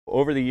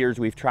Over the years,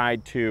 we've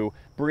tried to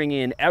bring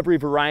in every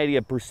variety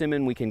of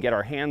persimmon we can get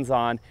our hands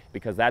on,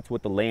 because that's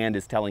what the land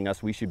is telling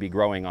us we should be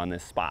growing on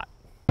this spot.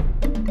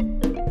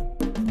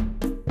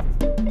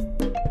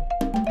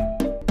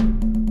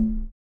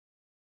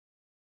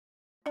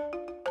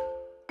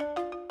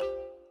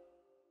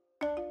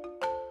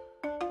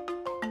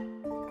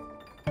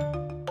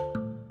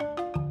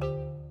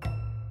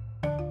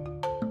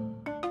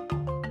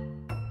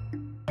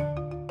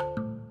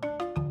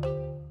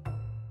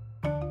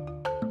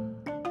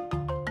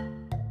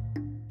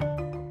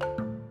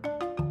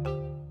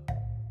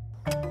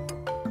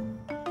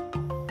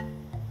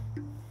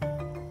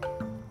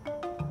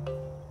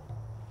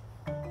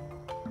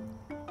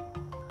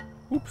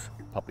 Oops,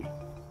 puppy.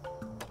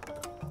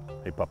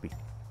 Hey, puppy.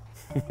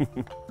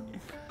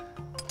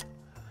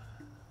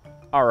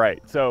 All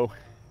right, so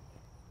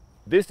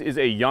this is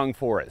a young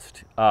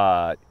forest.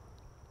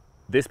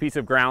 This piece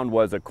of ground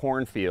was a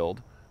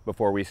cornfield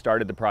before we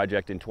started the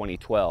project in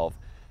 2012,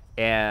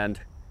 and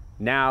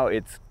now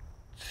it's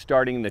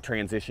starting the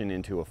transition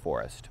into a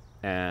forest.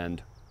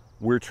 And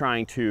we're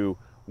trying to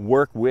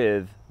work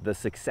with the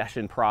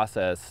succession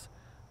process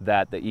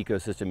that the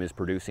ecosystem is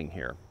producing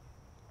here.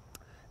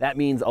 That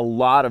means a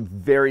lot of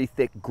very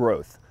thick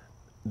growth.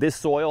 This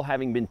soil,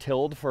 having been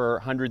tilled for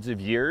hundreds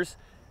of years,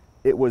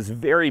 it was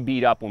very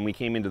beat up when we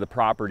came into the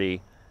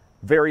property,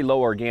 very low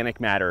organic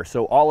matter.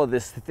 So all of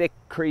this thick,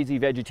 crazy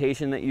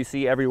vegetation that you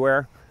see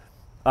everywhere,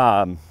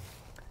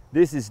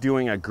 this is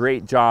doing a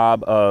great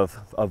job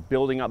of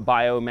building up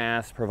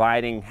biomass,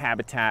 providing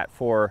habitat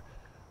for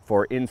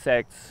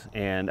insects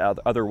and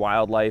other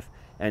wildlife,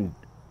 and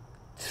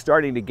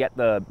starting to get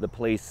the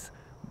place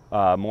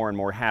more and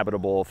more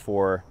habitable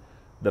for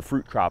the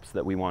fruit crops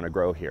that we want to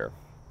grow here.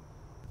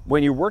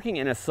 When you're working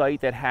in a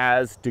site that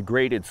has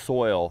degraded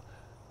soil,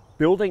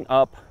 building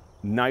up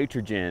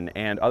nitrogen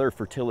and other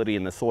fertility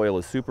in the soil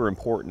is super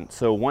important.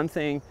 So one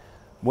thing,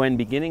 when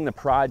beginning the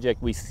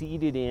project, we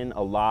seeded in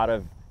a lot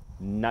of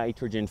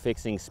nitrogen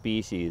fixing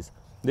species.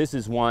 This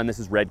is one, this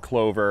is red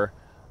clover,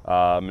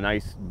 a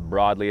nice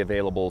broadly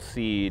available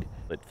seed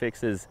that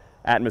fixes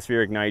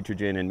atmospheric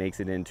nitrogen and makes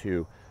it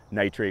into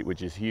nitrate,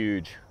 which is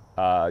huge,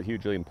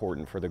 hugely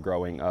important for the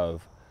growing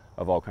of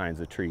all kinds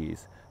of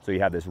trees. So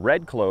you have this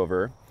red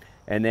clover,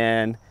 and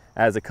then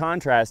as a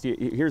contrast,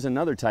 here's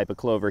another type of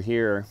clover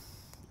here.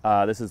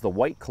 This is the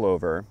white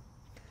clover,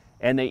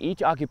 and they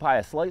each occupy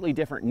a slightly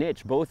different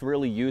niche, both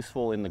really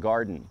useful in the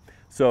garden.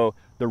 So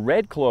the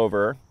red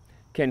clover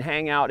can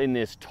hang out in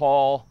this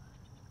tall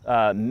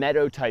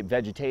meadow type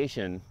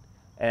vegetation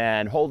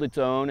and hold its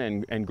own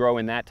and grow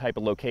in that type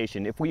of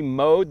location. If we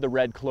mowed the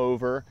red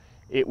clover,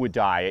 it would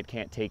die. It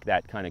can't take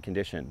that kind of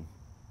condition.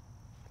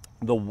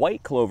 The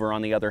white clover,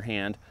 on the other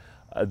hand,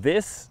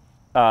 this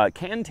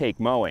can take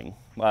mowing.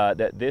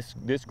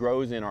 This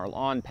grows in our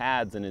lawn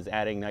pads and is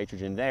adding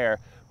nitrogen there,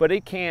 but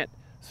it can't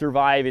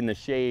survive in the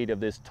shade of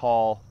this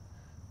tall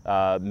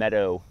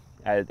meadow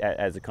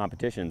as a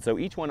competition. So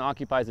each one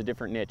occupies a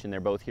different niche, and they're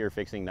both here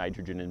fixing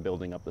nitrogen and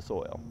building up the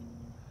soil.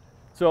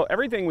 So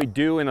everything we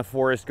do in a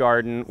forest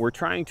garden, we're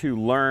trying to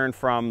learn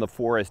from the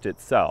forest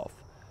itself.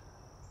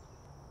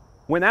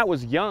 When that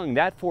was young,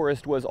 that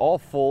forest was all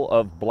full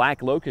of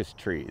black locust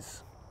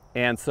trees.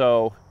 And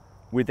so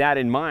with that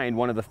in mind,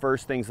 one of the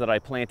first things that I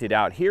planted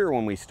out here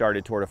when we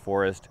started toward a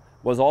forest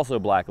was also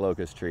black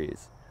locust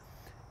trees.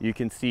 You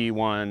can see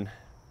one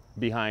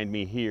behind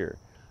me here.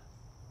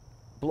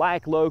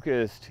 Black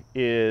locust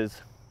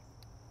is,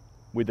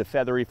 with the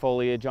feathery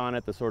foliage on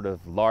it, the sort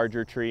of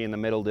larger tree in the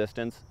middle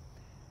distance,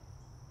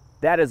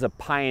 that is a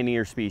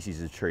pioneer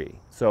species of tree.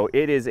 So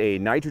it is a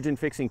nitrogen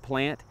fixing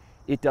plant.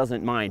 It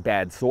doesn't mind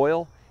bad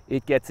soil.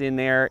 It gets in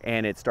there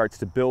and it starts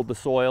to build the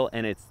soil,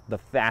 and it's the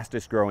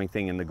fastest growing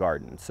thing in the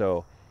garden.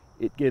 So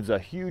it gives a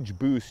huge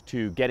boost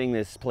to getting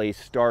this place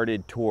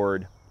started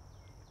toward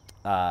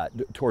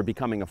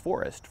becoming a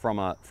forest from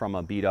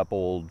a beat up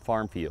old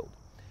farm field.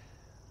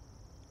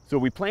 So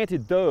we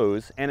planted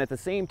those, and at the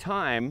same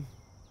time,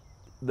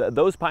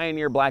 those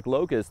pioneer black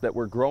locusts that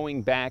were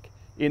growing back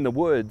in the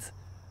woods,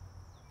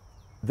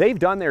 they've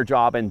done their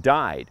job and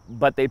died,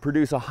 but they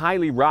produce a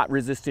highly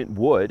rot-resistant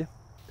wood,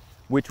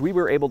 which we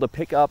were able to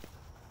pick up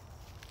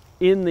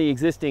in the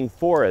existing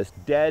forest,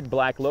 dead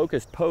black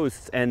locust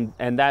posts, and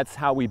that's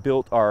how we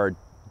built our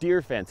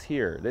deer fence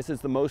here. This is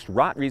the most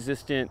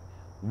rot-resistant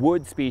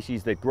wood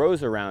species that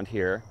grows around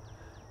here,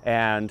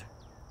 and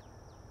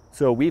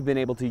so we've been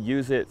able to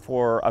use it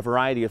for a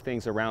variety of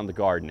things around the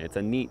garden. It's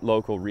a neat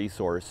local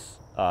resource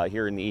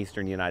here in the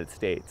eastern United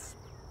States.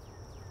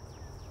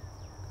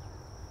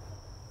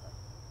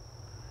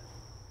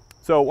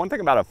 So one thing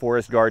about a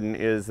forest garden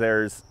is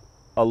there's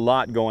a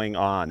lot going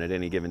on at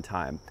any given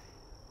time.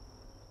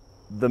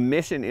 The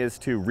mission is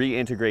to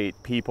reintegrate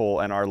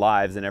people and our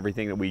lives and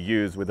everything that we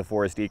use with the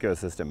forest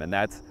ecosystem, and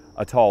that's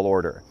a tall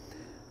order.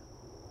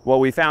 What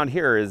we found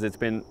here is it's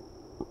been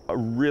a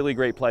really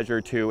great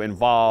pleasure to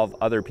involve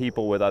other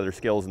people with other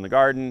skills in the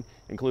garden,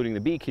 including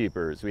the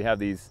beekeepers. We have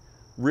these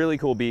really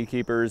cool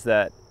beekeepers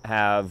that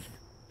have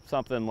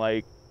something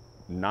like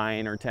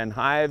 9 or 10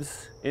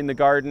 hives in the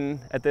garden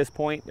at this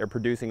point. They're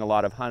producing a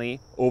lot of honey,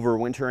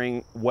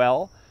 overwintering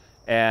well,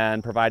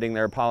 and providing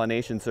their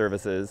pollination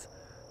services,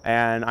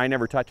 and I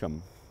never touch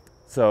them.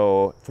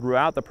 So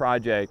throughout the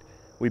project,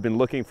 we've been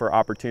looking for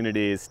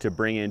opportunities to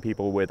bring in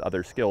people with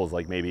other skills,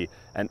 like maybe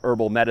an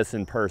herbal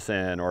medicine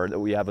person, or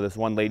we have this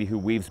one lady who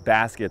weaves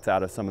baskets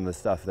out of some of the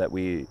stuff that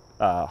we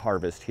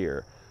harvest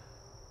here.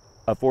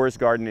 A forest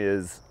garden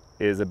is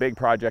a big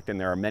project, and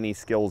there are many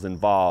skills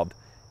involved,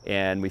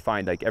 and we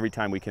find like every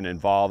time we can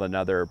involve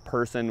another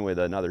person with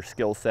another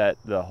skill set,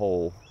 the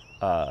whole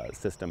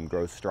system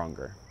grows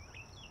stronger.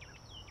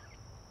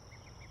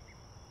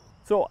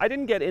 So I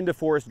didn't get into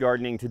forest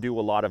gardening to do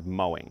a lot of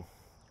mowing,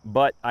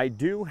 but I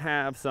do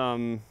have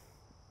some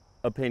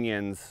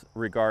opinions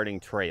regarding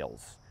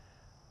trails.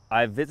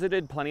 I've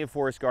visited plenty of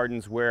forest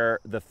gardens where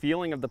the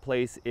feeling of the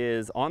place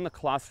is on the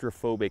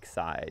claustrophobic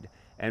side,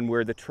 and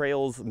where the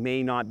trails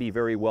may not be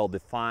very well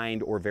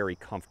defined or very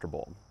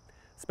comfortable.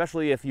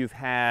 Especially if you've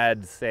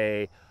had,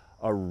 say,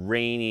 a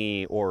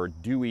rainy or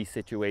dewy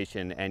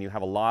situation and you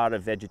have a lot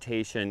of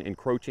vegetation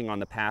encroaching on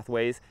the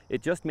pathways,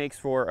 it just makes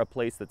for a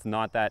place that's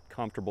not that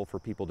comfortable for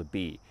people to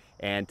be.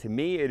 And to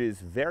me, it is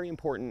very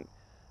important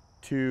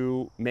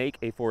to make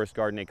a forest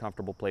garden a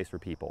comfortable place for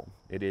people.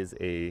 It is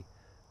a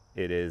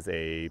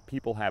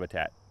people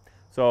habitat.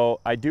 So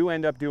I do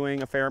end up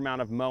doing a fair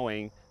amount of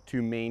mowing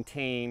to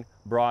maintain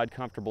broad,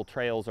 comfortable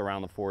trails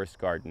around the forest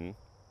garden.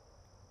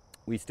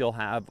 We still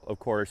have, of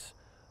course,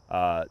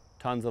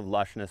 tons of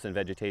lushness and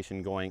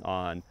vegetation going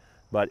on,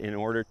 but in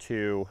order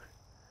to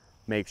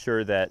make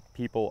sure that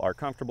people are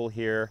comfortable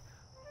here,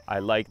 I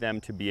like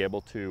them to be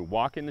able to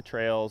walk in the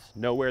trails,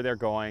 know where they're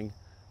going,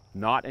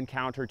 not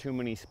encounter too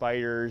many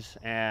spiders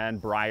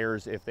and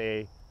briars if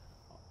they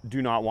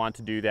do not want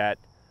to do that.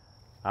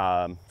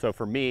 So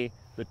for me,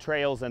 the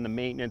trails and the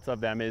maintenance of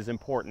them is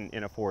important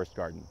in a forest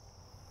garden.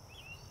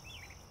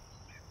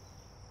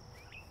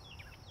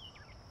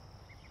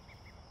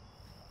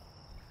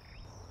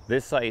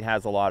 This site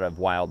has a lot of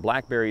wild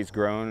blackberries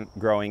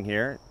growing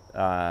here.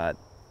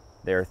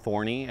 They're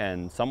thorny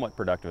and somewhat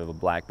productive of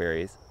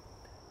blackberries.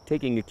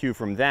 Taking a cue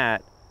from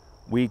that,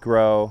 we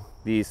grow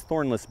these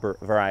thornless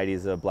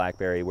varieties of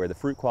blackberry where the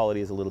fruit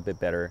quality is a little bit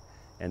better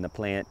and the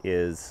plant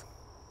is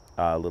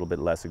a little bit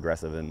less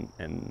aggressive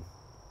and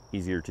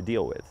easier to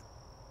deal with.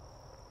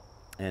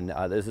 And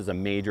this is a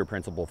major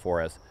principle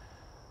for us.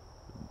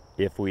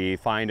 If we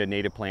find a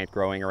native plant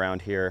growing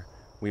around here,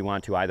 we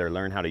want to either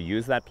learn how to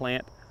use that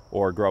plant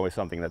or grow with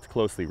something that's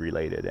closely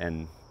related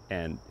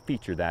and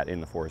feature that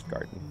in the forest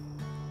garden.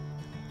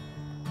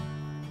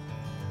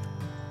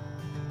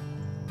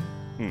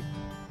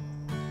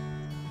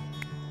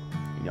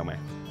 Yummy.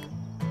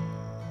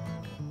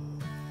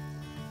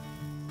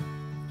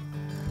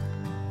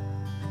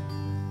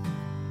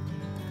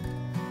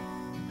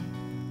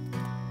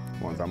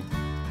 Want some?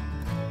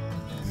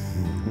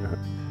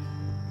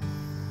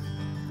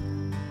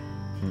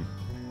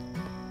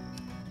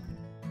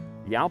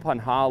 The Alpine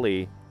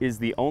holly is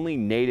the only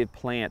native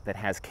plant that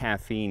has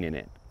caffeine in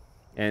it.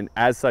 And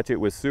as such, it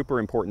was super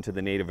important to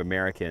the Native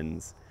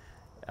Americans.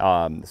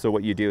 So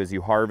what you do is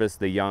you harvest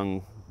the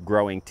young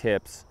growing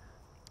tips,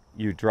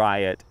 you dry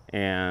it,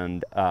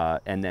 and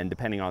then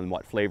depending on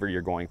what flavor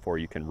you're going for,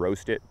 you can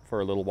roast it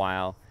for a little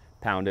while,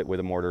 pound it with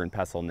a mortar and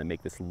pestle, and then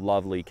make this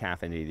lovely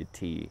caffeinated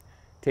tea.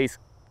 Tastes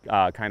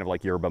kind of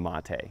like yerba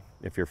mate,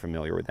 if you're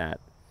familiar with that.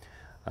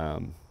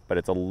 But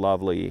it's a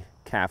lovely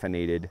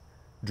caffeinated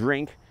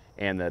drink,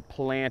 and the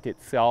plant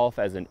itself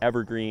as an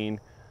evergreen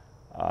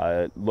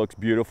looks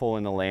beautiful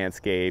in the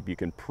landscape. You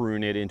can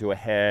prune it into a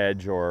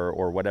hedge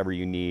or whatever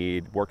you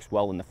need. Works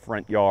well in the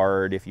front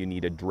yard if you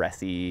need a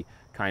dressy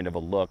kind of a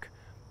look.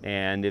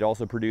 And it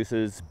also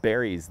produces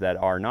berries that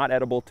are not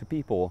edible to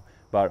people,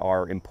 but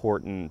are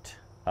important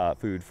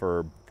food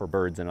for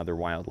birds and other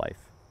wildlife.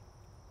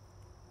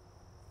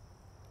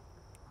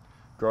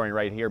 Growing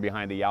right here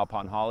behind the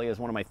Alpine holly is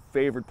one of my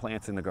favorite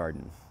plants in the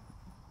garden.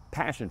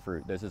 Passion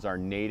fruit. This is our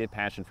native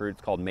passion fruit.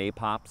 It's called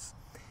maypops.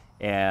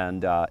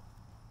 And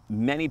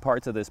many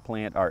parts of this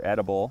plant are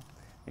edible,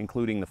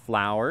 including the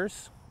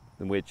flowers,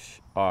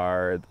 which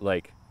are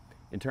like,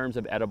 in terms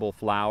of edible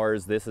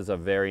flowers, this is a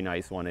very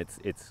nice one.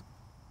 It's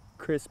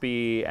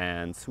crispy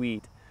and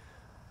sweet.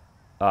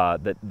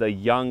 The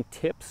young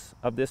tips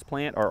of this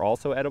plant are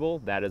also edible.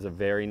 That is a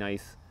very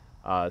nice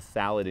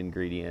salad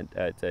ingredient.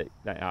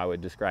 I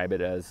would describe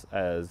it as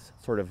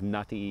sort of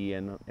nutty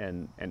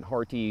and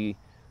hearty,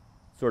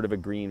 sort of a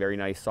green, very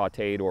nice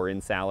sauteed or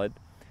in salad.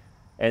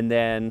 And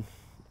then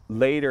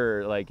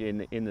later, like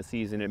in the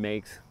season, it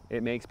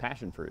makes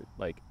passion fruit.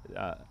 Like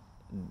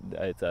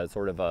it's a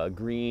sort of a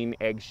green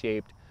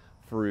egg-shaped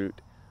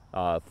fruit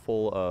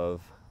full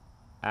of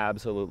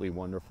absolutely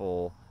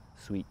wonderful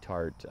sweet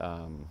tart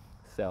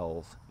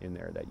cells in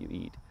there that you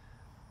eat.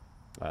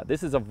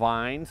 This is a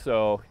vine,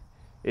 so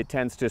it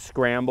tends to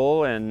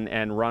scramble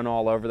and run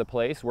all over the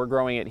place. We're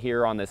growing it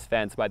here on this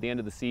fence. By the end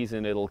of the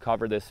season, it'll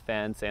cover this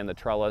fence and the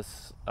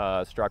trellis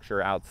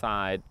structure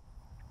outside.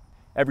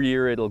 Every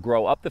year it'll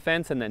grow up the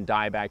fence and then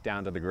die back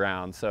down to the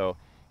ground. So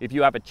if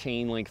you have a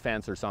chain link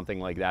fence or something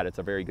like that, it's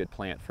a very good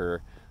plant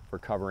for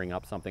covering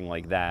up something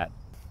like that.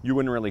 You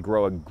wouldn't really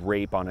grow a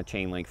grape on a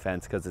chain link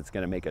fence because it's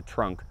going to make a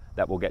trunk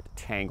that will get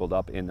tangled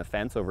up in the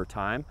fence over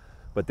time.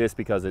 But this,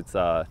 because it's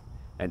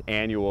an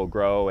annual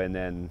grow and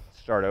then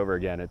start over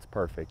again, it's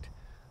perfect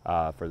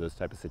for those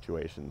type of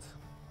situations.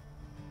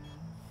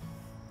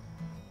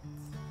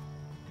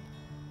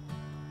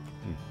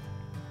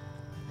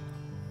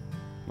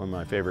 One of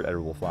my favorite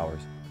edible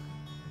flowers.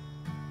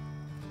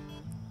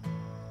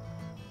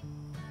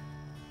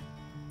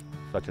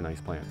 Such a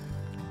nice plant.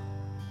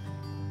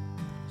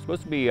 It's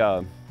supposed to be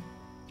an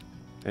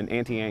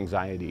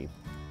anti-anxiety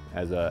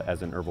as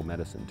an herbal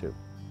medicine too.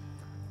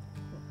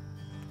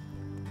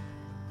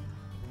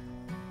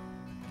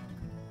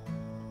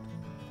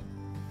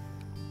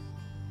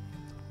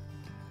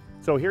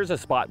 So here's a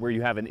spot where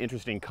you have an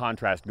interesting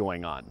contrast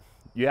going on.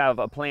 You have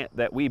a plant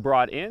that we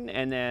brought in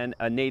and then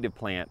a native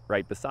plant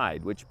right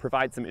beside, which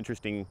provides some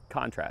interesting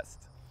contrasts.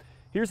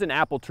 Here's an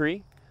apple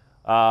tree.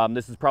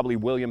 This is probably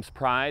William's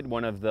Pride,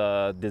 one of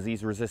the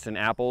disease-resistant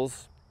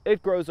apples.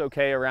 It grows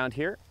okay around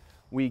here.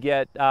 We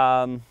get,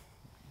 you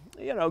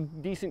know,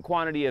 decent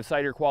quantity of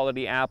cider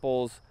quality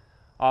apples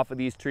off of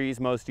these trees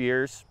most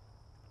years.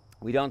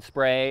 We don't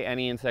spray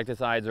any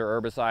insecticides or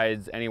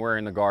herbicides anywhere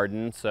in the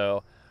garden,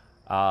 so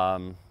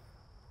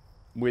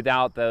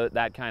without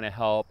that kind of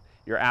help,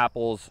 your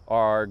apples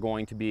are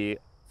going to be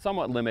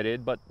somewhat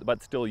limited,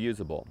 but still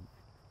usable.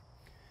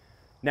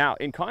 Now,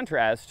 in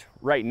contrast,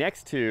 right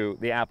next to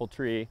the apple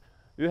tree,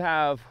 you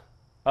have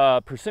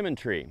a persimmon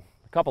tree,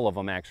 a couple of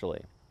them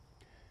actually.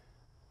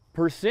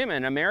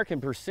 Persimmon, American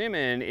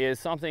persimmon, is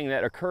something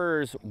that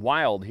occurs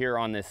wild here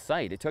on this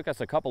site. It took us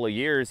a couple of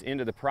years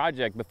into the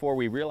project before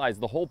we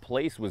realized the whole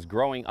place was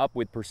growing up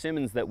with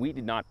persimmons that we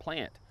did not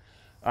plant.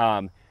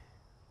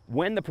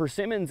 When the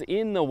persimmons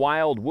in the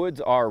wild woods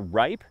are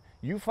ripe,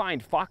 you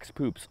find fox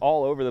poops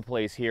all over the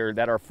place here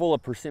that are full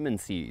of persimmon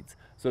seeds.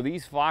 So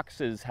these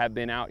foxes have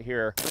been out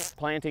here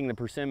planting the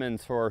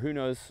persimmons for who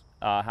knows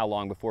how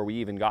long before we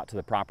even got to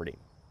the property.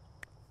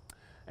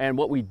 And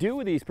what we do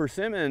with these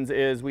persimmons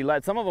is we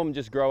let some of them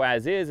just grow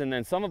as is, and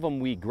then some of them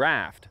we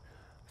graft.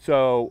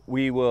 So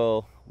we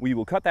will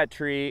cut that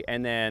tree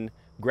and then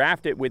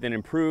graft it with an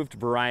improved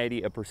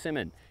variety of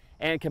persimmon.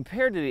 And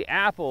compared to the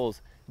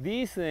apples,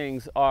 these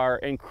things are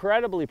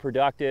incredibly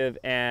productive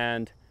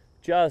and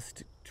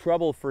just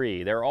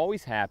trouble-free. They're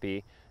always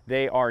happy.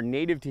 They are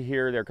native to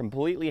here. They're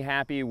completely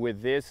happy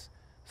with this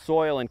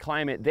soil and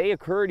climate. They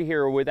occurred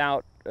here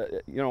without,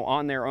 you know,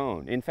 on their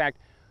own. In fact,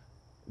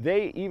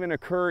 they even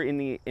occur in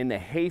the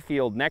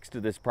hayfield next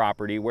to this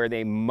property, where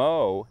they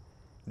mow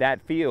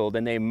that field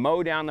and they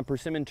mow down the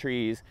persimmon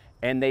trees,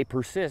 and they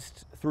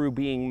persist through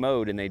being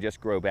mowed and they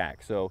just grow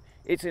back. So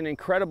it's an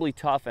incredibly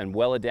tough and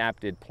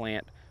well-adapted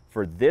plant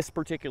for this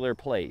particular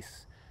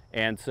place.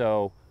 And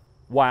so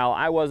while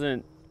I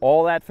wasn't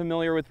all that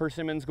familiar with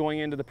persimmons going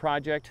into the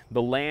project,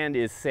 the land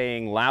is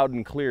saying loud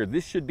and clear,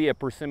 this should be a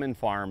persimmon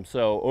farm.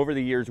 So over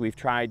the years, we've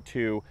tried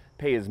to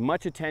pay as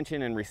much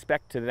attention and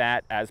respect to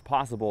that as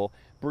possible,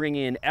 bring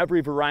in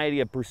every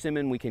variety of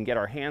persimmon we can get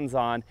our hands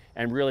on,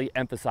 and really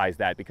emphasize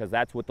that, because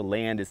that's what the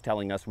land is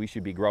telling us we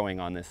should be growing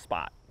on this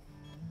spot.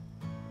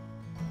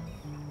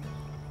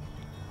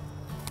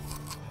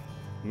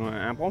 You want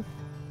an apple?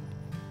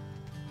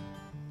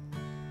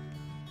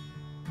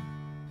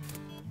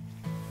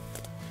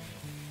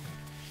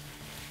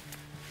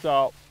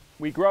 So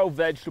we grow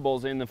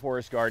vegetables in the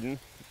forest garden,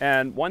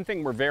 and one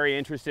thing we're very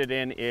interested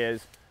in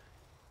is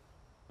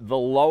the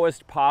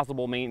lowest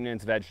possible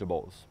maintenance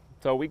vegetables.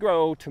 So we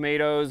grow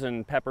tomatoes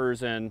and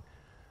peppers and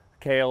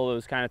kale,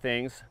 those kind of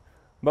things,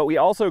 but we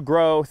also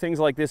grow things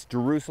like this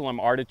Jerusalem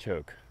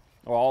artichoke,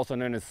 or also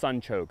known as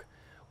sunchoke,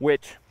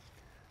 which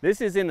this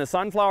is in the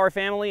sunflower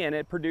family, and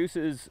it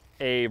produces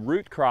a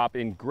root crop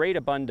in great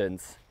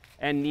abundance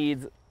and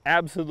needs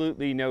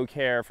absolutely no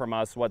care from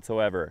us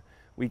whatsoever.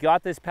 We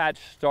got this patch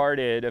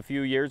started a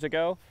few years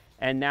ago,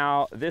 and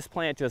now this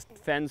plant just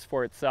fends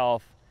for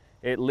itself.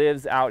 It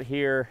lives out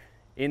here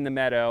in the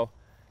meadow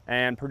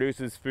and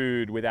produces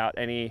food without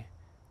any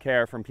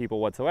care from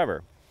people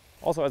whatsoever.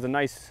 Also has a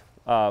nice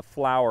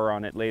flower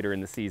on it later in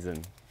the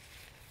season.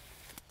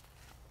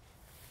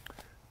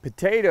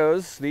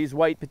 Potatoes, these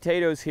white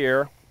potatoes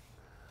here,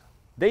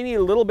 they need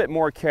a little bit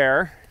more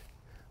care,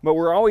 but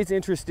we're always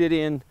interested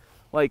in,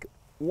 like,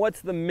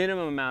 what's the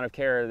minimum amount of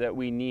care that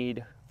we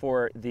need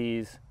for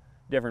these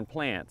different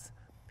plants.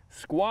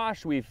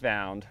 Squash, we've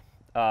found,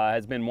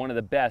 has been one of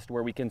the best,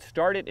 where we can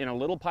start it in a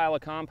little pile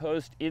of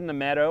compost in the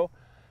meadow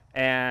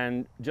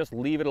and just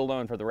leave it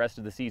alone for the rest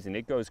of the season.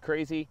 It goes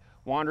crazy,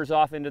 wanders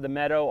off into the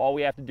meadow. All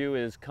we have to do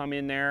is come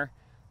in there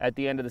at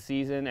the end of the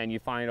season and you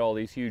find all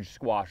these huge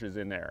squashes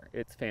in there.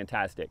 It's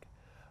fantastic.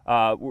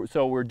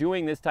 So we're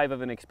doing this type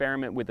of an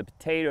experiment with the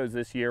potatoes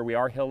this year. We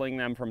are hilling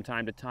them from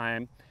time to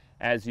time,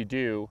 as you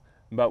do,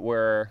 but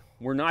we're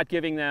not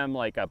giving them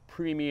like a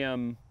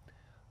premium,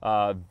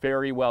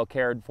 very well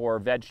cared for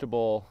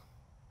vegetable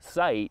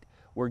site.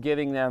 We're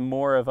giving them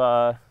more of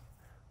a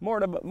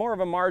more of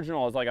a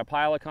marginal, is like a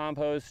pile of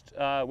compost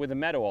with a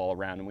meadow all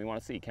around, and we want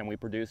to see, can we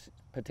produce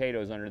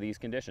potatoes under these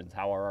conditions?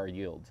 How are our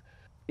yields?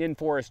 In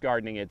forest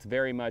gardening, it's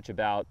very much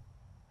about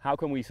how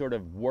can we sort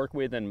of work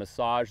with and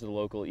massage the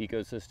local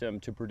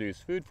ecosystem to produce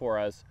food for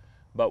us,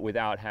 but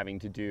without having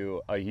to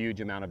do a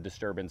huge amount of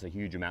disturbance, a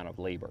huge amount of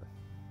labor.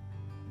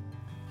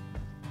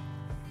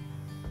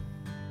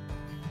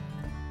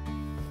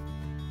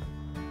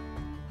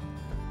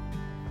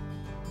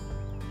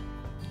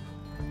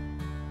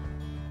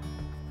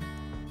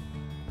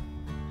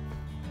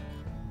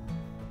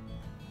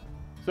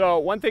 So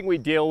one thing we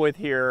deal with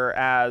here,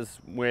 as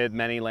with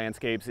many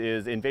landscapes,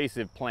 is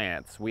invasive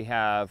plants. We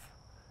have,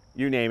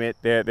 you name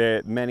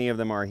it, many of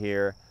them are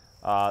here.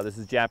 This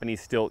is Japanese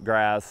stilt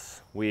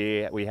grass.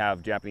 We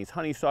have Japanese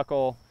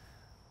honeysuckle,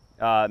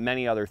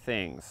 many other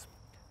things.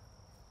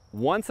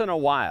 Once in a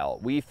while,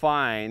 we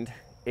find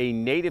a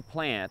native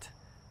plant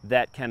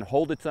that can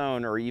hold its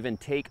own or even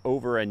take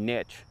over a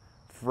niche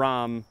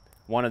from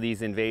one of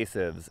these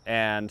invasives,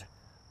 and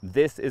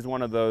this is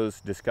one of those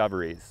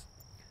discoveries.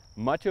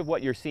 Much of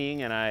what you're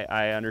seeing, and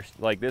I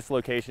understand, like this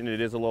location,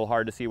 it is a little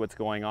hard to see what's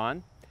going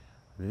on.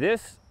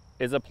 This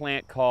is a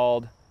plant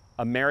called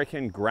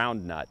American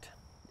groundnut,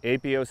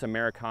 Apios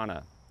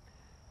americana.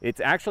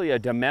 It's actually a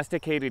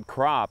domesticated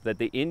crop that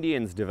the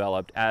Indians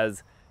developed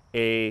as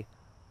a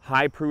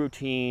high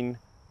protein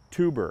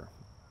tuber.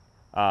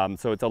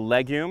 So it's a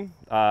legume,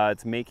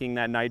 it's making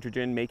that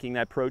nitrogen, making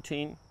that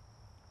protein,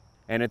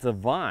 and it's a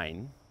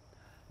vine.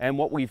 And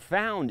what we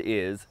found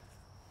is,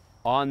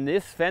 on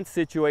this fence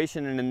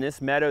situation and in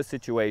this meadow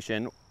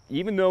situation,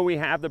 even though we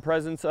have the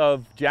presence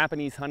of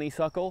Japanese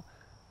honeysuckle,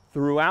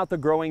 throughout the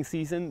growing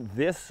season,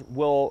 this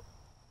will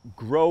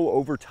grow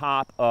over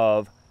top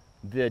of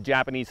the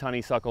Japanese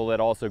honeysuckle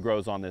that also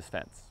grows on this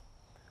fence.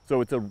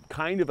 So it's a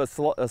kind of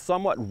a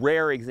somewhat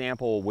rare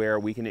example where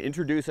we can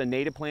introduce a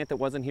native plant that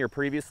wasn't here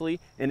previously,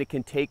 and it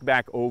can take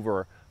back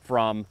over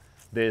from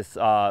this,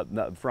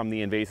 from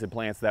the invasive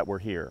plants that were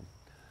here.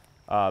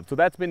 So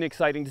that's been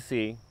exciting to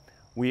see.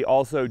 We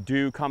also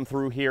do come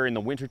through here in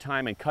the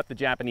wintertime and cut the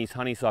Japanese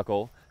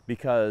honeysuckle,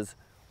 because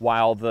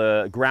while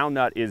the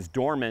groundnut is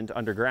dormant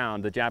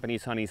underground, the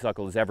Japanese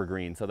honeysuckle is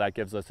evergreen. So that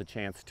gives us a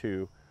chance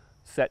to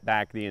set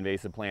back the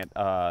invasive plant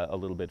a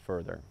little bit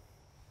further.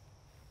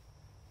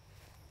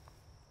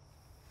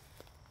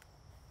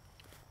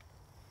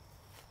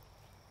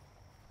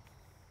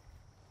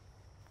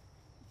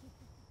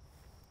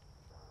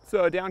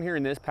 So down here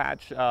in this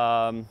patch,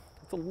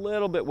 it's a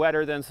little bit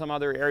wetter than some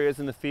other areas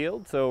in the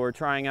field, so we're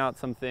trying out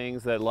some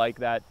things that like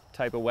that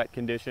type of wet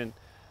condition.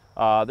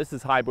 This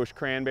is high bush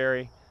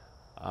cranberry.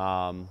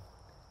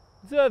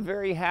 It's a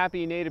very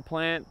happy native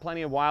plant,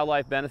 plenty of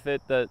wildlife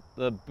benefit. The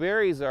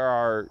berries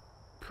are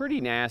pretty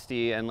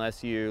nasty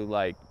unless you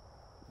like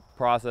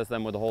process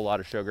them with a whole lot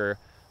of sugar,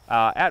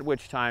 at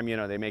which time, you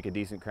know, they make a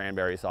decent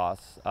cranberry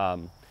sauce.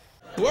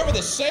 Whoever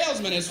the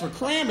salesman is for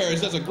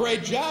cranberries does a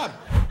great job.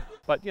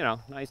 But, you know,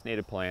 nice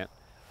native plant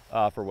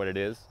for what it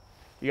is.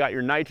 You got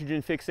your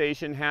nitrogen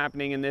fixation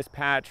happening in this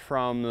patch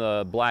from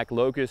the black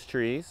locust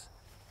trees.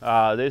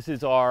 This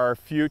is our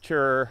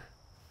future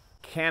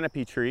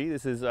canopy tree.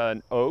 This is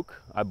an oak.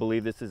 I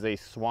believe this is a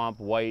swamp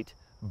white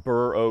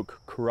bur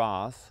oak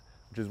cross,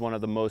 which is one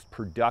of the most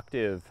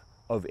productive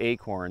of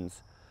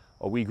acorns.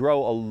 We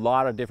grow a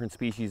lot of different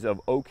species of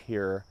oak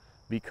here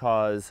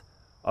because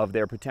of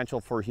their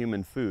potential for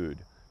human food.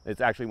 It's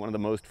actually one of the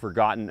most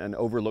forgotten and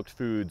overlooked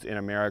foods in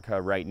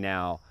America right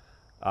now.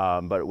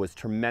 But it was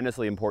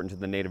tremendously important to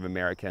the Native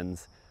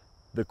Americans.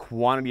 The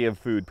quantity of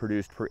food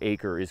produced per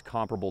acre is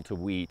comparable to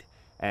wheat,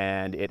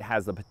 and it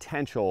has the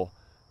potential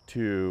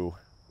to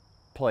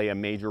play a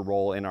major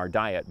role in our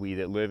diet. We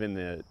that live in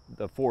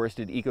the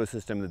forested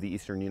ecosystem of the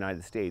eastern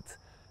United States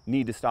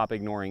need to stop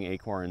ignoring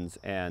acorns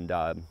and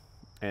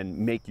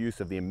make use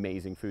of the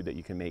amazing food that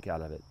you can make out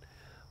of it.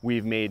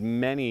 We've made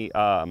many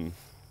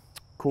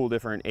cool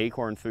different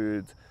acorn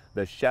foods.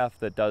 The chef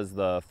that does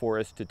the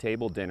forest to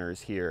table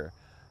dinners here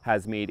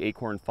has made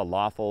acorn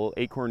falafel,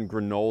 acorn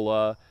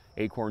granola,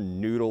 acorn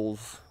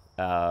noodles,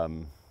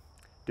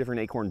 different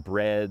acorn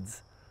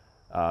breads,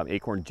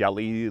 acorn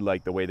jelly,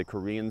 like the way the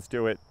Koreans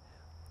do it.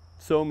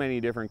 So many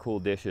different cool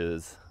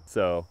dishes.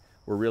 So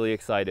we're really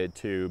excited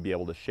to be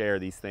able to share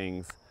these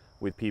things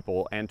with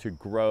people and to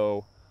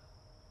grow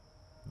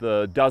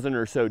the dozen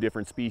or so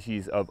different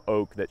species of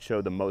oak that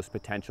show the most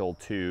potential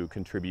to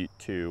contribute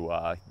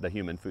to the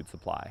human food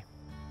supply.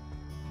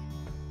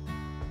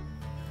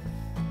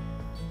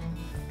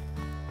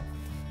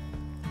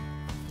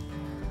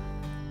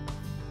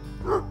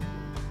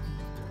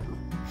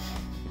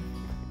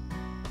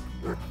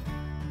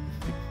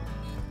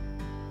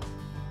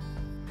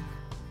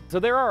 So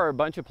there are a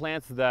bunch of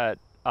plants that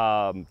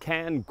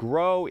can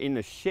grow in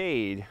the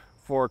shade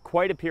for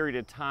quite a period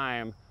of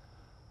time,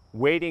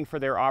 waiting for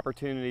their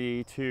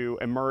opportunity to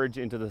emerge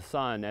into the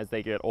sun as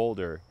they get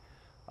older.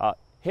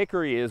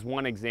 Hickory is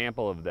one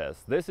example of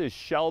this. This is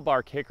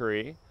shellbark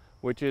hickory,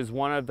 which is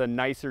one of the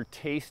nicer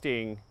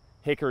tasting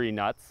hickory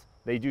nuts.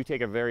 They do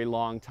take a very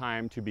long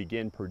time to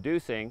begin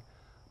producing,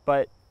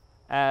 but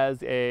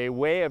as a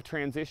way of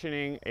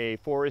transitioning a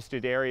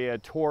forested area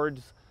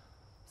towards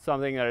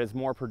something that is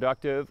more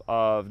productive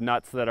of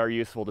nuts that are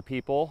useful to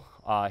people.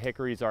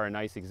 Hickories are a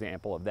nice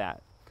example of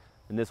that,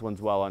 and this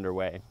one's well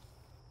underway.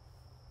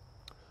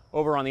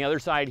 Over on the other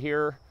side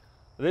here,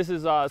 this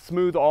is a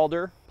smooth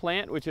alder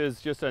plant, which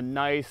is just a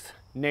nice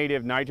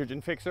native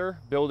nitrogen fixer,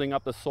 building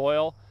up the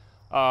soil.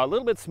 A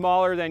little bit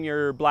smaller than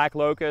your black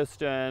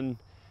locust and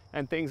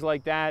things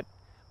like that.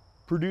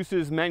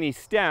 Produces many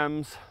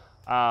stems,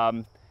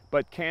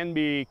 but can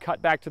be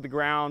cut back to the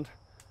ground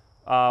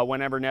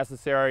whenever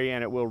necessary,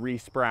 and it will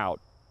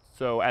re-sprout.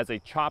 So as a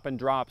chop and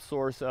drop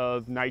source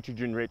of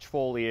nitrogen-rich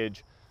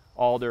foliage,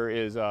 alder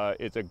is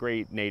it's a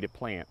great native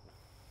plant.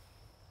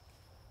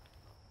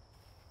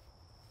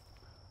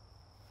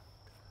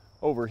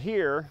 Over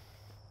here,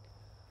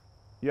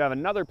 you have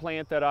another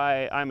plant that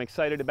I'm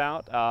excited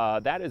about.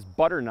 That is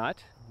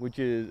butternut, which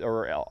is,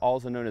 or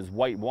also known as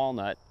white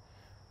walnut.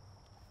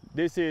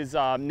 This is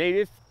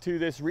native to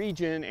this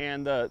region,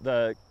 and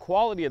the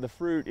quality of the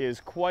fruit is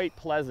quite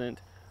pleasant.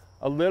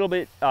 A little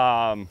bit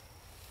more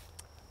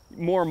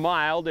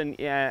mild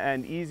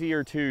and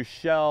easier to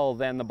shell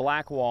than the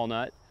black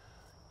walnut.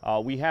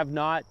 We have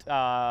not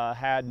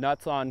had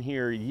nuts on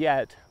here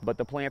yet, but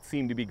the plants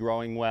seem to be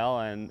growing well,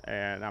 and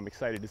I'm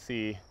excited to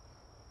see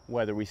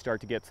whether we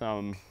start to get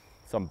some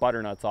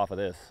butternuts off of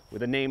this.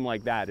 With a name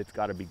like that, it's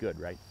got to be good,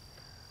 right?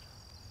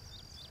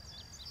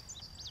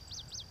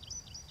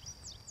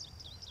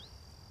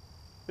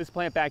 This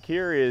plant back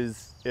here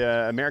is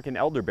American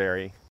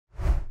elderberry.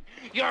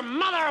 Your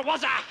mother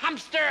was a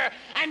hamster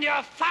and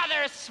your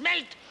father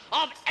smelt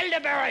of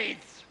elderberries.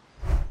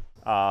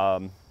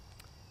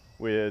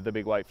 With the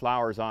big white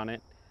flowers on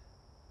it.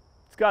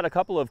 It's got a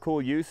couple of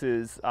cool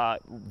uses.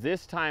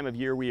 This time of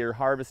year we are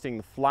harvesting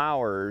the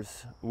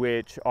flowers,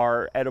 which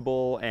are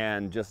edible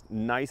and just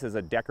nice as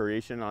a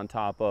decoration on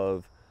top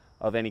of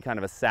any kind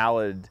of a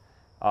salad.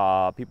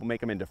 People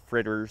make them into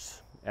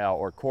fritters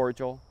or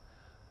cordial.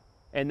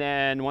 And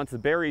then once the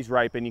berries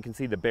ripen, you can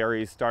see the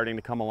berries starting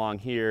to come along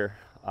here.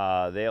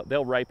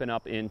 They'll ripen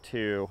up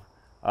into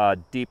a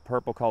deep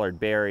purple colored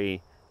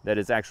berry that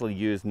is actually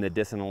used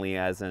medicinally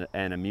as an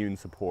immune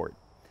support.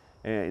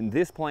 And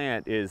this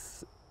plant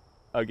is,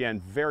 again,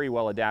 very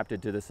well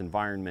adapted to this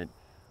environment.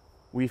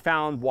 We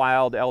found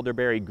wild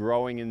elderberry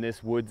growing in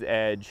this wood's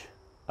edge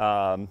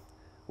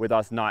with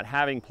us not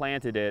having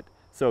planted it.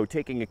 So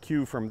taking a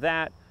cue from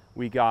that,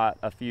 we got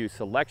a few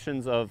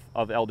selections of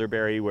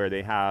elderberry where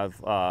they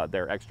have,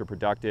 they're extra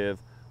productive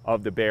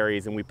of the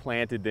berries, and we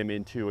planted them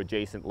into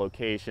adjacent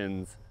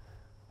locations,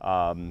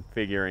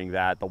 figuring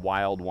that the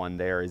wild one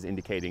there is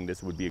indicating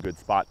this would be a good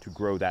spot to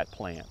grow that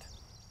plant.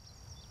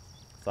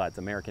 So that's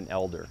American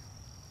elder.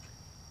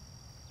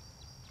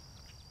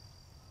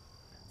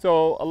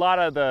 So a lot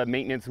of the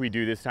maintenance we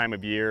do this time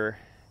of year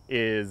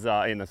is,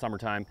 in the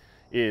summertime,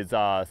 is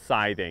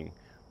scything.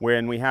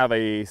 When we have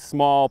a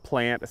small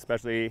plant,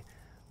 especially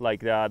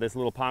like this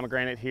little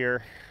pomegranate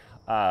here,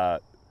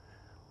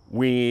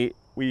 we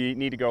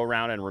need to go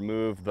around and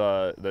remove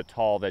the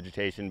tall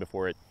vegetation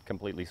before it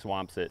completely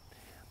swamps it.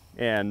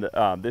 And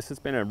this has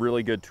been a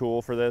really good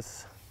tool for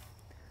this.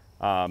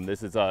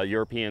 This is a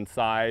European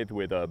scythe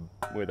with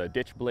a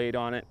ditch blade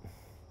on it.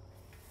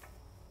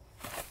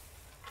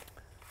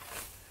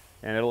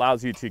 And it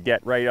allows you to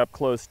get right up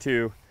close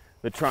to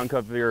the trunk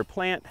of your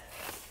plant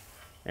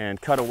and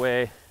cut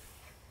away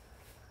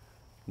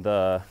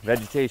the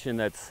vegetation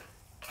that's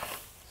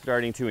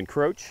starting to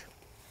encroach.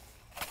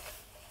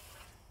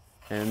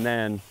 And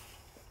then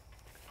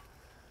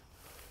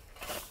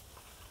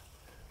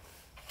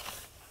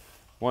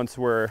once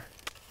we're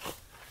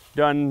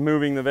done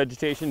moving the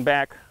vegetation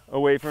back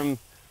away from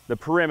the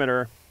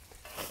perimeter,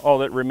 all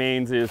that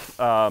remains is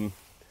a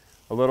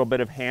little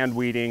bit of hand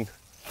weeding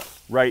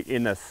right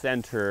in the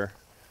center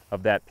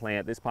of that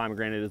plant. This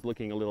pomegranate is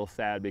looking a little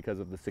sad because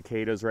of the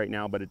cicadas right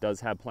now, but it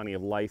does have plenty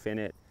of life in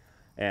it.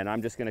 And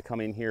I'm just going to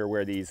come in here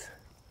where these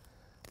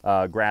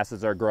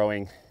grasses are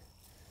growing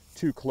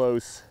too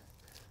close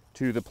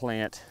to the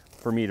plant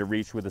for me to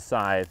reach with a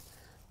scythe.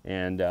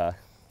 And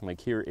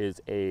like here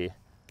is a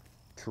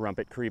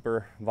trumpet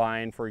creeper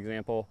vine, for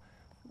example,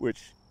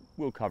 which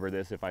will cover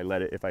this if I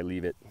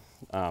leave it.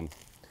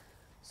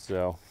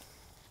 So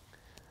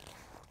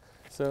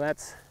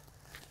that's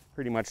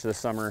pretty much the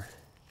summer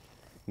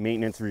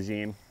maintenance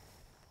regime.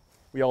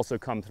 We also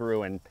come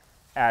through and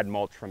add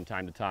mulch from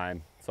time to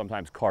time,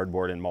 sometimes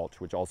cardboard and mulch,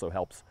 which also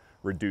helps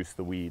reduce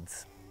the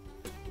weeds.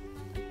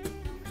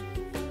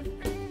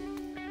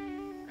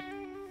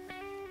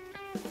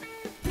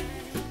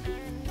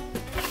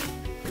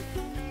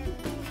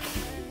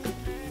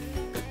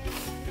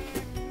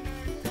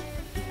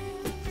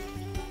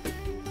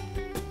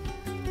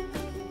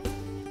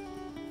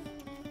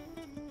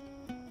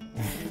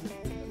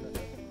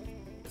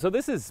 So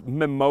this is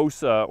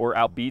mimosa or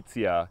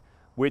albizia,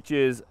 which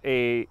is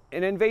an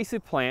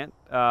invasive plant.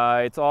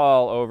 It's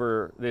all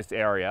over this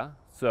area.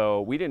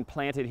 So we didn't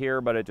plant it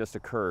here, but it just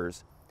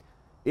occurs.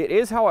 It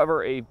is,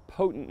 however, a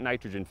potent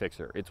nitrogen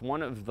fixer. It's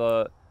one of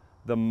the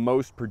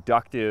most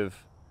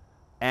productive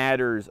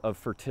adders of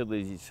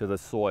fertility to the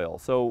soil.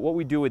 So what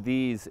we do with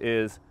these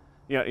is,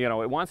 you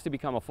know, it wants to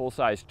become a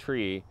full-size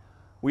tree.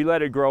 We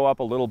let it grow up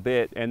a little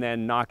bit and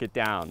then knock it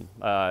down.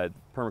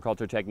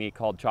 Permaculture technique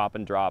called chop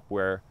and drop,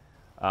 where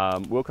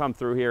we'll come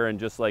through here and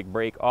just like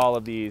break all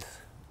of these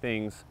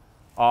things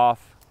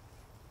off.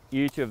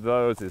 Each of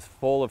those is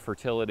full of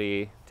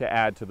fertility to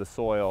add to the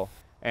soil,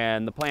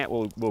 and the plant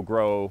will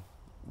grow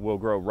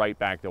right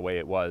back the way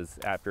it was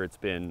after it's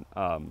been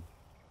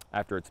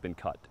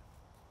cut.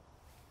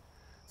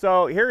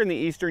 So here in the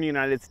eastern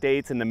United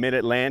States, in the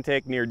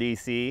mid-Atlantic near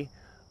DC,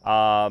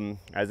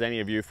 as any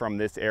of you from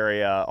this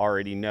area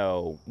already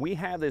know, we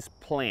have this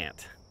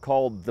plant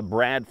called the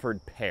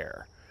Bradford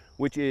pear,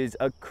 which is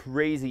a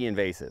crazy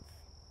invasive.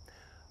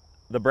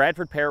 The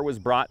Bradford pear was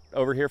brought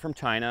over here from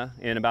China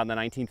in about the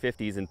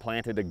 1950s and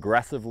planted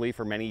aggressively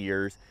for many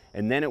years,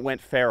 and then it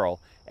went feral,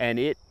 and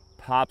it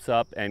pops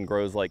up and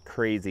grows like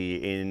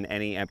crazy in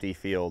any empty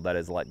field that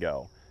is let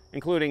go,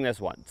 including this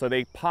one. So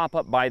they pop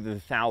up by the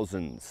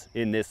thousands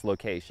in this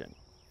location.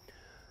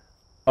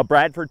 A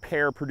Bradford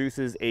pear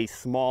produces a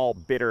small,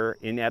 bitter,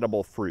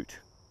 inedible fruit.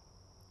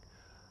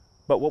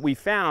 But what we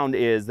found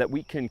is that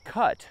we can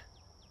cut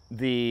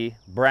the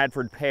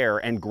Bradford pear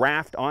and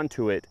graft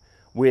onto it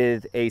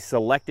with a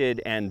selected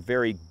and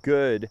very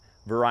good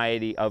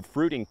variety of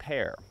fruiting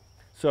pear.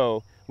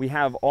 So we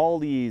have all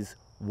these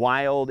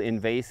wild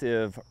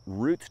invasive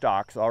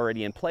rootstocks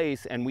already in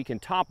place, and we can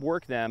top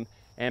work them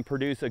and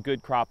produce a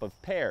good crop of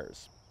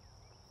pears.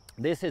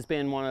 This has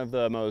been one of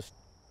the most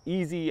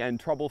easy and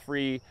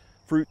trouble-free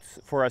fruits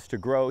for us to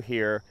grow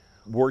here,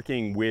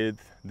 working with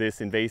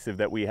this invasive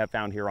that we have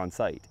found here on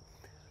site.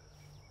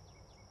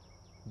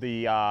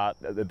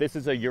 This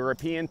is a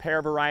European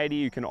pear variety.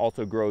 You can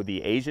also grow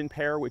the Asian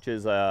pear, which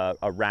is a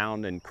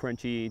round and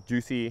crunchy,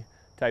 juicy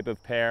type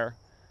of pear.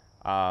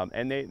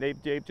 And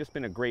they've just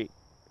been a great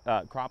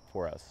crop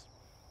for us.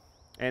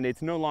 And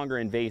it's no longer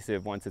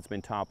invasive once it's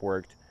been top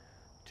worked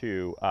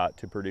to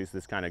produce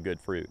this kind of good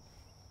fruit.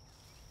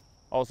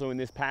 Also in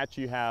this patch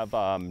you have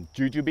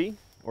jujube,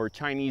 or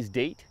Chinese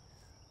date.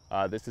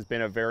 This has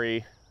been a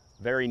very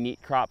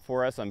neat crop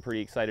for us. I'm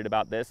pretty excited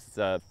about this. It's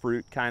a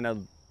fruit kind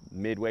of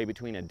midway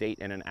between a date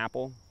and an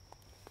apple.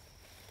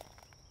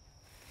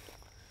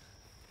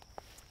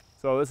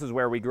 So this is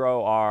where we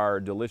grow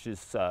our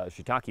delicious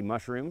shiitake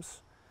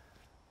mushrooms.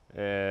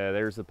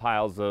 There's the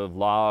piles of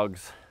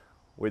logs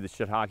with the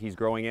shiitakes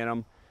growing in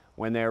them.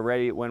 When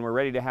we're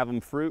ready to have them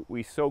fruit,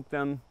 we soak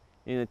them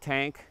in a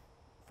tank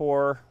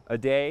for a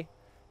day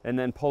and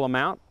then pull them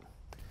out.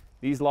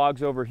 These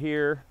logs over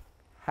here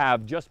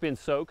have just been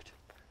soaked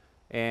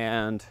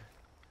and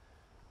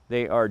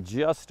they are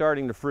just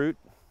starting to fruit.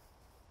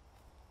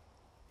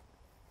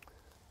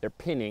 They're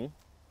pinning,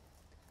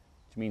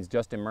 which means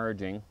just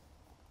emerging.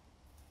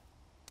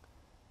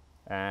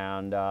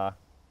 And by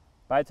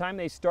the time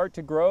they start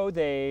to grow,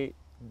 they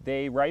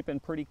ripen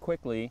pretty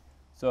quickly.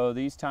 So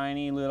these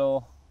tiny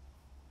little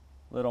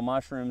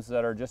mushrooms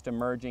that are just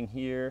emerging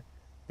here,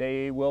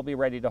 they will be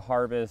ready to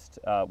harvest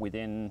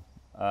within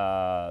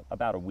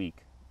about a week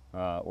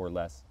or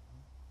less.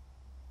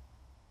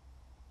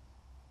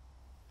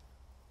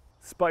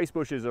 Spice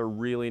bush is a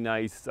really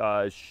nice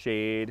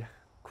shade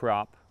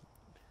crop.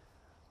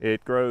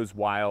 It grows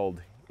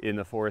wild in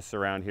the forests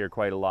around here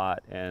quite a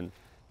lot, and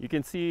you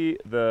can see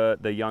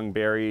the young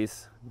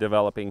berries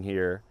developing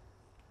here.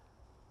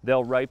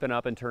 They'll ripen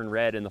up and turn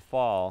red in the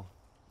fall,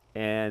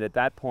 and at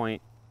that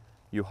point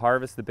you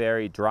harvest the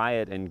berry, dry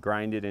it, and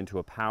grind it into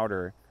a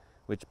powder,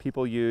 which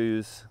people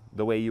use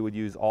the way you would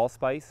use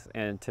allspice,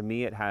 and to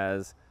me it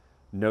has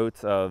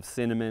notes of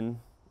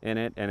cinnamon in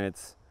it, and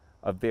it's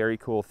a very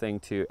cool thing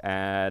to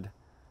add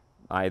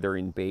either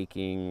in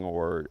baking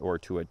or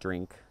to a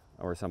drink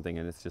or something.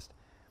 And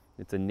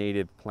it's a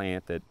native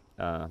plant that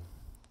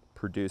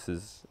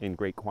produces in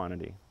great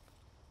quantity.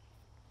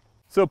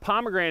 So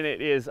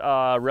pomegranate is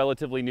a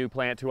relatively new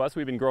plant to us.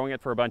 We've been growing it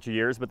for a bunch of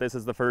years, but this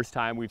is the first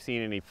time we've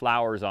seen any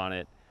flowers on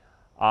it.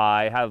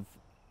 I have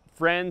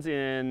friends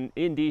in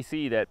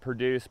DC that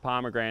produce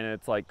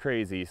pomegranates like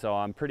crazy, so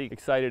I'm pretty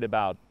excited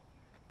about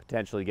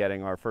potentially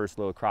getting our first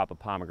little crop of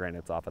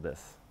pomegranates off of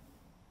this.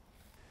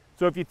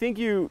 So if you think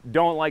you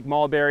don't like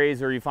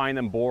mulberries or you find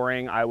them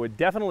boring, I would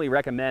definitely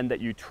recommend that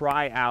you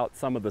try out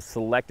some of the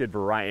selected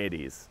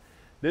varieties.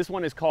 This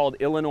one is called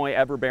Illinois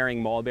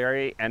Everbearing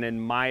Mulberry, and in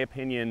my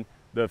opinion,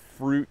 the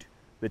fruit,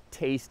 the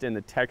taste, and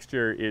the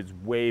texture is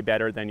way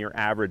better than your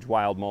average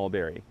wild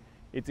mulberry.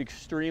 It's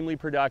extremely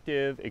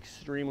productive,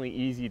 extremely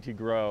easy to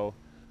grow.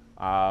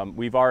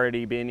 We've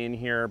already been in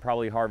here,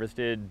 probably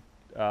harvested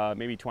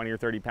maybe 20 or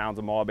 30 pounds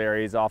of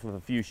mulberries off of a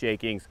few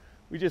shakings.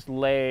 We just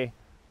lay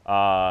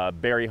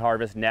berry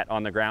harvest net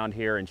on the ground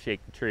here and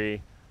shake the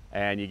tree,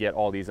 and you get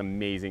all these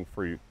amazing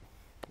fruit.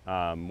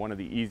 One of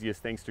the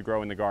easiest things to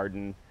grow in the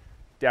garden,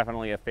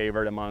 definitely a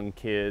favorite among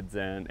kids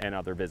and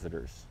other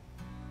visitors.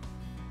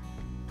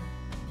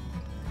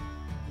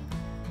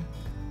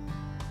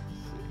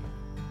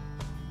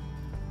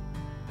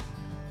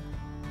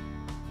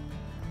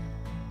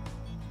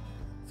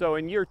 So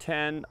in year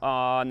 10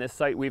 on this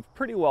site, we've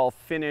pretty well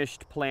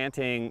finished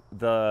planting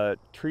the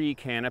tree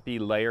canopy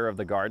layer of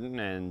the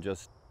garden and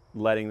just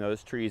letting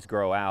those trees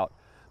grow out.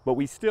 But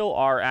we still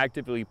are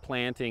actively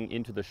planting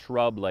into the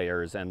shrub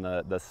layers and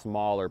the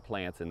smaller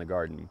plants in the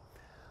garden.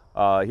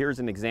 Here's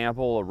an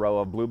example, a row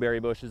of blueberry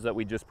bushes that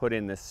we just put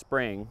in this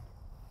spring.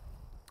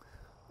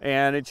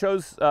 And it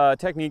shows a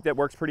technique that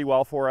works pretty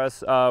well for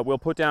us. We'll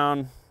put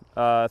down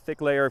a thick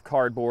layer of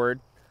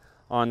cardboard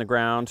on the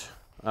ground.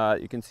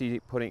 You can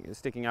see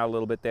sticking out a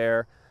little bit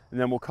there. And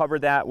then we'll cover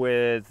that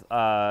with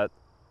a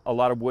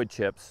lot of wood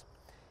chips.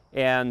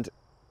 And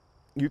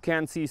you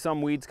can see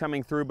some weeds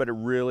coming through, but it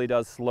really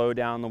does slow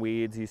down the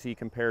weeds. You see,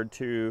 compared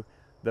to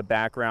the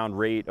background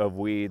rate of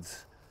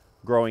weeds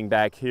growing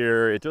back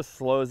here, it just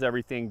slows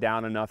everything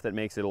down enough that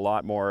makes it a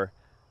lot more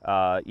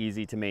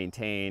easy to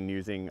maintain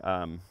using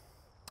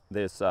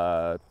this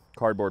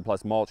cardboard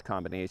plus mulch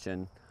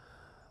combination.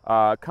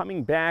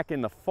 Coming back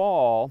in the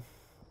fall,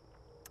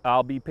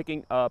 I'll be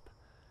picking up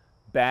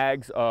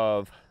bags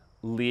of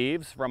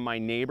leaves from my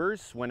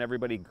neighbors when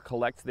everybody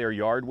collects their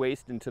yard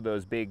waste into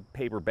those big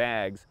paper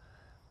bags.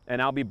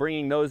 And I'll be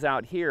bringing those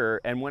out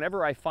here. And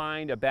whenever I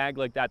find a bag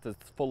like that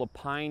that's full of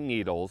pine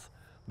needles,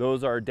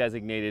 those are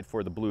designated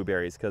for the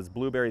blueberries, because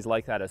blueberries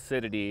like that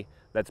acidity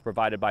that's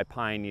provided by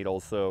pine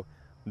needles. So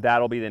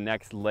that'll be the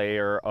next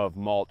layer of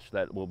mulch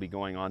that will be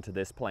going onto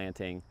this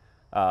planting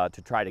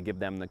to try to give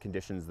them the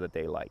conditions that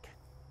they like.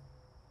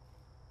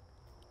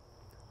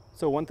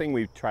 So one thing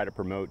we try to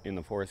promote in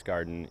the forest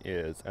garden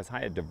is as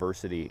high a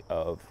diversity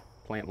of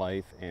plant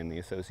life and the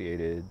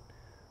associated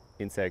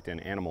insect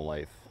and animal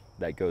life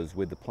that goes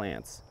with the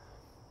plants.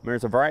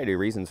 There's a variety of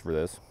reasons for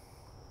this.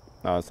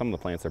 Some of the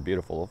plants are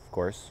beautiful, of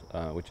course,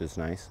 which is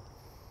nice.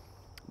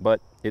 But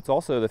it's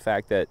also the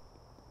fact that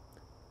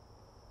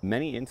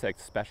many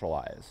insects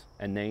specialize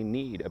and they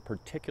need a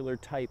particular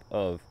type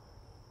of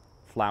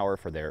flower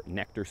for their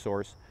nectar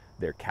source.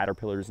 Their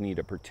caterpillars need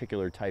a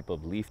particular type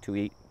of leaf to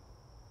eat.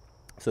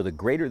 So the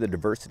greater the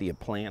diversity of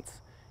plants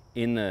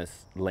in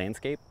this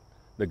landscape,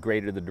 the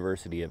greater the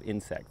diversity of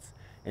insects.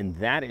 And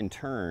that in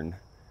turn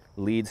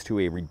leads to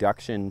a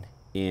reduction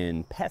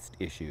in pest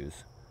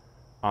issues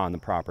on the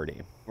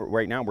property.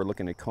 Right now we're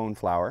looking at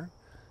coneflower,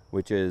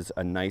 which is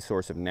a nice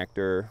source of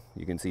nectar.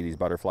 You can see these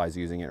butterflies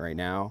using it right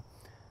now.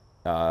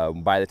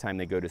 By the time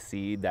they go to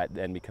seed, that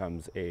then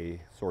becomes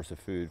a source of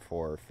food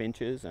for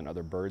finches and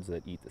other birds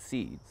that eat the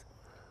seeds.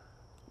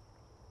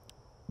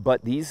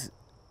 But these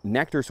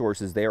nectar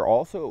sources, they are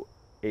also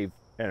an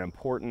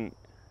important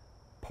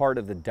part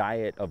of the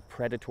diet of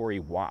predatory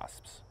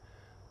wasps.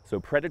 So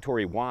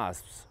predatory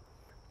wasps,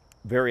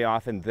 very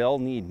often they'll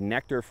need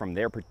nectar from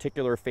their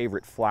particular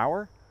favorite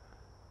flower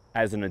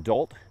as an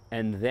adult,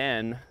 and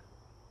then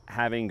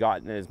having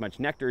gotten as much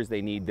nectar as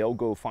they need, they'll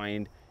go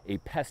find a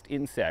pest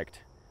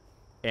insect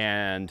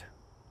and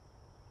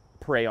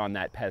prey on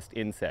that pest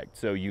insect.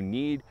 So you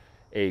need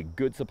a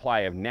good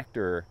supply of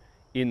nectar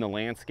in the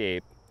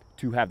landscape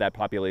to have that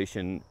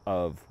population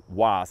of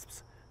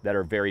wasps that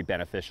are very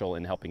beneficial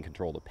in helping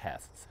control the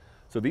pests.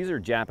 So these are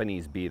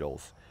Japanese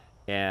beetles,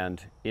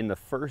 and in the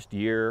first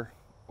year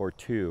or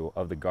two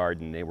of the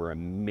garden, they were a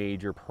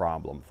major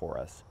problem for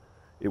us.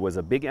 It was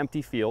a big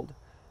empty field,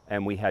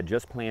 and we had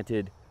just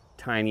planted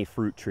tiny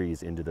fruit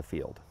trees into the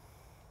field.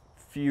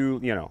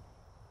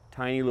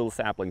 Tiny little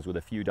saplings with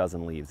a few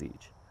dozen leaves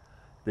each.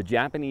 The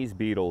Japanese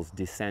beetles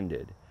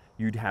descended.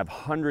 You'd have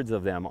hundreds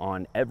of them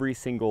on every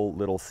single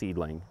little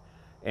seedling,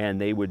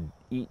 and they would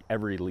eat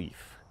every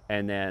leaf.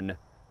 And then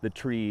the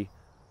tree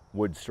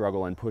would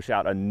struggle and push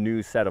out a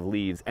new set of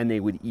leaves, and they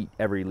would eat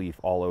every leaf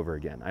all over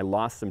again. I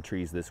lost some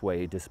trees this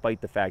way,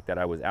 despite the fact that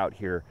I was out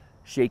here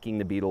shaking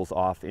the beetles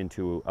off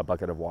into a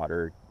bucket of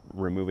water,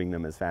 removing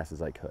them as fast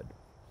as I could.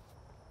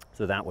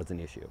 So that was an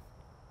issue.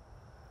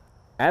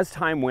 As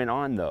time went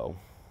on though,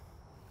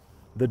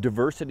 the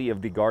diversity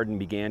of the garden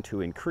began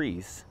to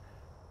increase,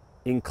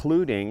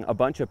 including a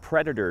bunch of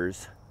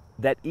predators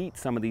that eat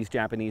some of these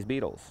Japanese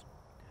beetles.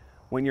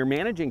 When you're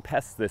managing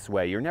pests this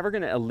way, you're never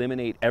going to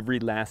eliminate every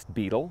last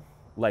beetle.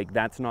 Like,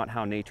 that's not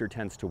how nature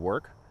tends to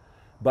work.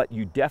 But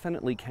you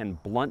definitely can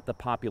blunt the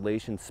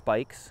population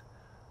spikes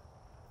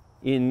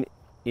in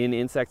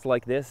insects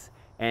like this.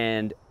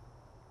 And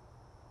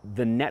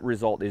the net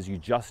result is you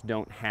just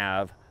don't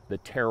have the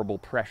terrible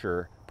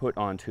pressure put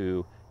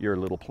onto your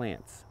little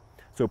plants.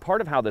 So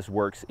part of how this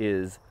works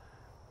is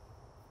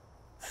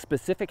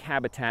specific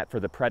habitat for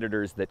the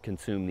predators that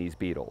consume these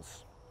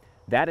beetles.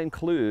 That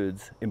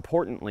includes,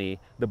 importantly,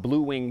 the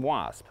blue-winged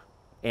wasp.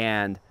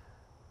 And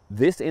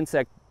this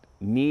insect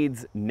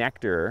needs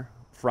nectar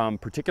from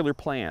particular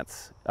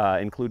plants,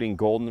 including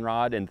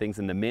goldenrod and things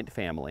in the mint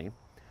family.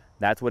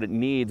 That's what it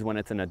needs when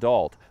it's an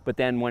adult. But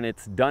then when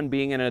it's done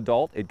being an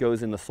adult, it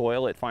goes in the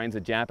soil, it finds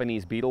a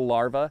Japanese beetle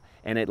larva,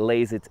 and it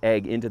lays its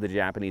egg into the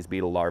Japanese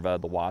beetle larva.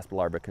 The wasp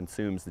larva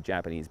consumes the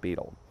Japanese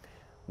beetle.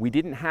 We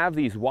didn't have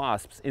these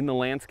wasps in the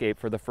landscape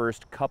for the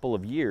first couple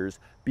of years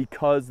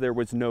because there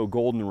was no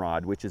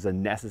goldenrod, which is a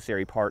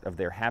necessary part of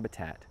their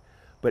habitat.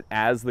 But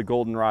as the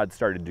goldenrod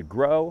started to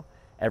grow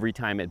Every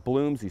time it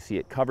blooms, you see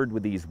it covered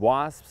with these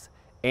wasps,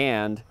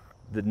 and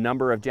the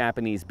number of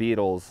Japanese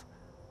beetles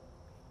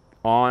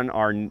on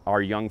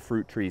our young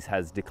fruit trees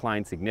has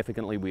declined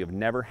significantly. We have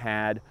never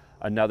had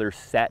another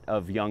set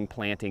of young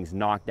plantings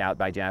knocked out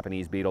by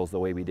Japanese beetles the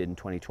way we did in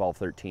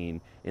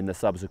 2012-13. In the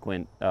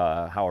subsequent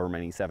however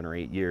many, 7 or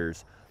 8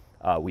 years,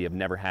 we have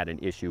never had an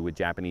issue with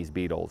Japanese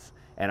beetles.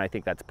 And I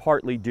think that's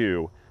partly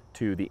due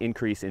to the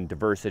increase in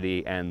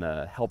diversity and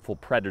the helpful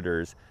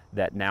predators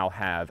that now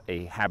have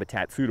a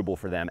habitat suitable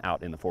for them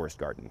out in the forest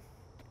garden.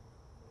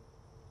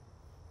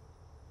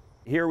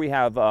 Here we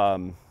have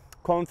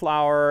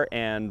coneflower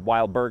and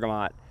wild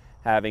bergamot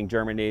having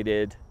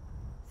germinated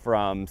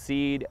from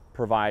seed,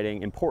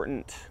 providing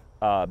important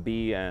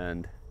bee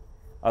and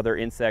other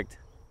insect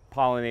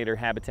pollinator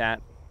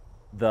habitat.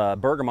 The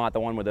bergamot, the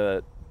one with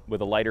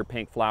the lighter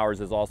pink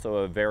flowers, is also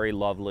a very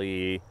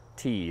lovely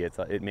tea.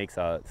 It makes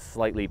a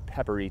slightly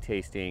peppery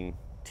tasting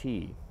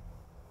tea.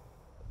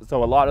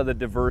 So a lot of the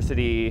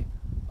diversity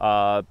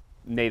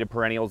native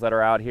perennials that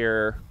are out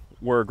here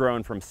were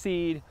grown from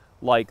seed,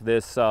 like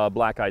this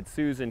black-eyed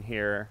Susan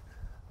here.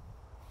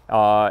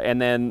 And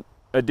then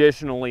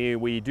additionally,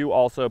 we do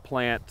also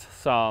plant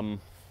some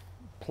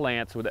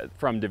plants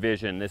from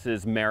division. This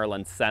is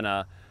Maryland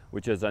senna,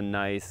 which is a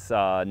nice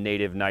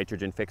native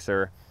nitrogen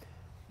fixer.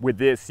 With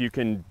this, you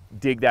can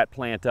dig that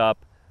plant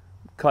up,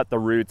 cut the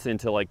roots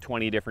into like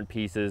 20 different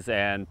pieces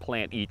and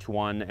plant each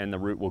one, and the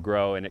root will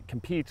grow, and it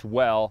competes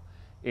well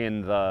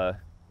in the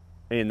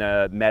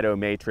meadow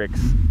matrix.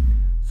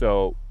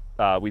 So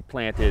we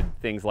planted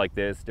things like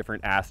this,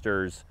 different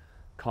asters,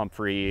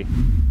 comfrey,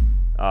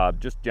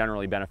 just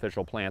generally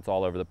beneficial plants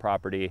all over the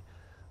property,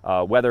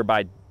 whether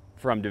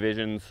from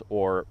divisions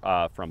or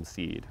from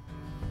seed.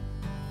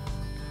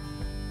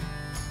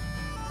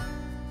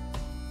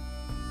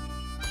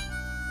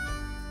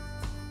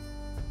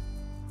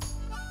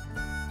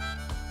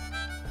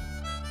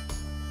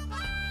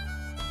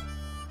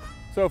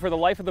 So for the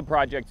life of the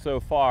project so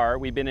far,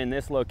 we've been in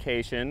this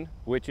location,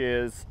 which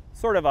is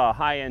sort of a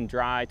high-end,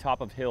 dry,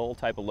 top-of-hill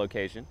type of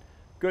location,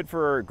 good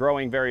for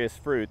growing various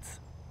fruits.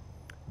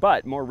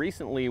 But more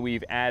recently,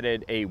 we've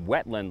added a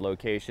wetland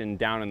location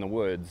down in the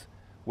woods,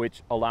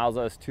 which allows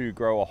us to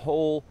grow a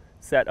whole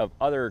set of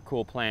other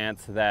cool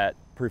plants that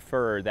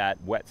prefer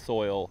that wet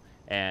soil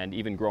and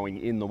even growing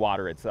in the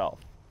water itself.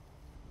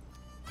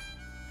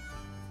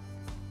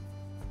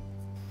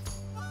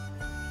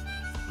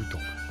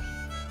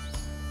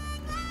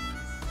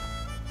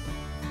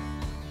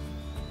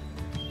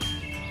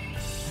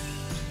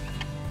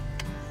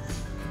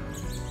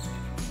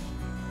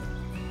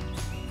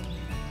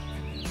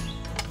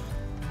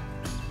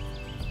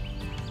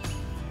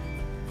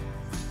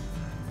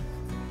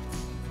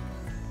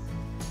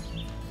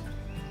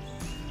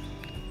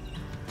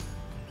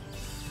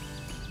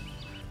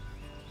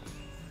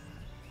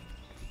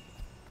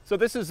 So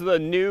this is the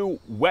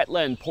new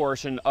wetland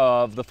portion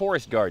of the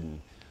forest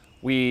garden.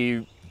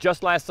 We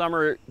just last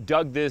summer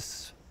dug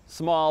this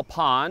small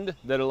pond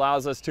that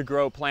allows us to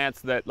grow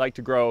plants that like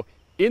to grow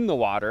in the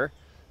water.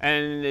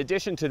 And in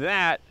addition to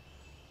that,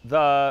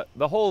 the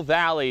whole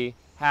valley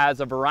has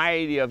a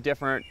variety of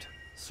different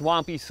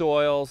swampy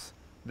soils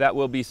that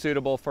will be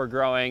suitable for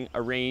growing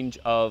a range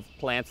of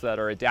plants that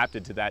are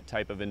adapted to that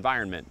type of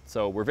environment.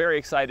 So we're very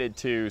excited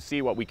to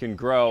see what we can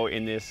grow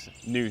in this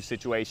new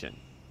situation.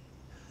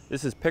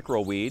 This is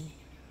pickerel weed.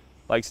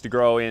 Likes to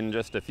grow in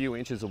just a few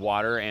inches of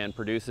water and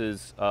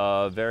produces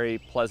a very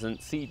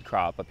pleasant seed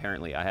crop,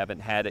 apparently. I haven't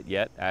had it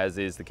yet, as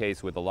is the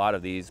case with a lot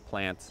of these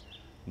plants,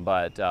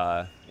 but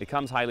it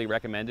comes highly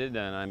recommended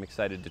and I'm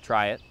excited to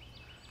try it.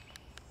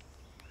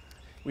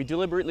 We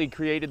deliberately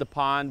created the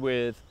pond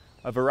with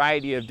a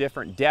variety of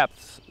different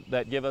depths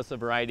that give us a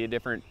variety of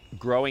different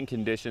growing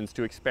conditions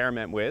to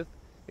experiment with.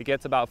 It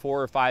gets about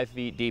 4 or 5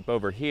 feet deep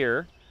over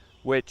here,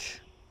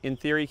 which in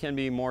theory can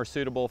be more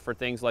suitable for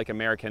things like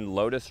American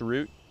lotus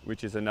root,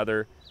 which is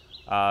another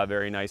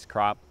very nice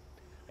crop,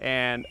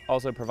 and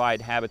also provide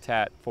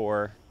habitat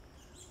for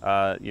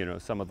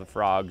some of the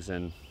frogs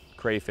and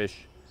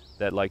crayfish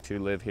that like to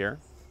live here.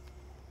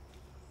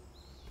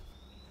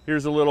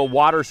 Here's a little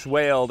water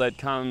swale that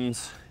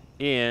comes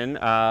in.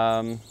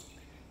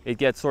 It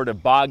gets sort of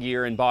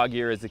boggier and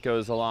boggier as it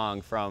goes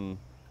along, from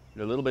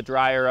a little bit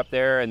drier up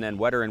there and then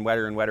wetter and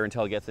wetter and wetter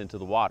until it gets into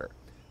the water.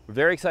 We're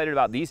very excited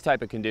about these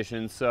type of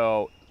conditions.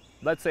 So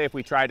let's say if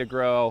we try to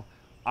grow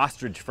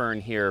ostrich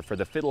fern here for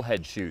the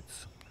fiddlehead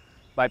shoots.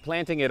 By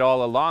planting it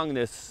all along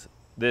this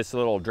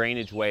little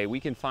drainage way, we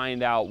can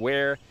find out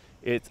where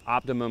its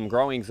optimum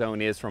growing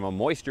zone is from a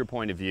moisture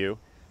point of view,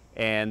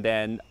 and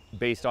then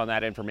based on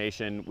that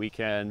information we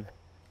can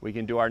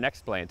do our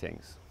next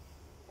plantings.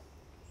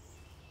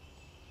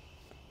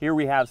 Here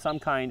we have some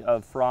kind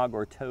of frog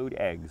or toad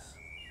eggs,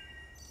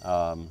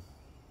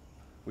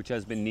 which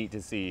has been neat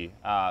to see.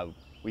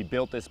 We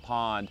built this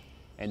pond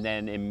and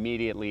then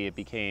immediately it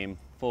became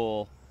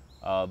full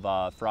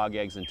of frog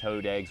eggs and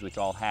toad eggs, which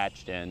all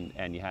hatched,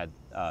 and you had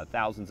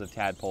thousands of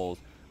tadpoles.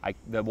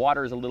 The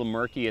water is a little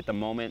murky at the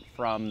moment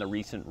from the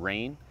recent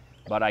rain,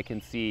 but I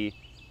can see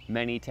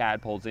many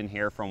tadpoles in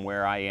here from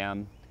where I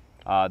am.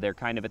 They're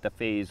kind of at the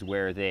phase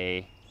where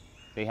they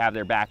have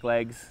their back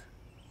legs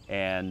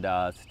and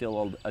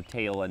still a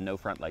tail and no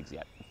front legs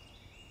yet.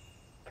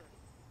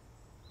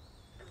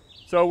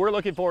 So we're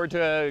looking forward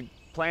to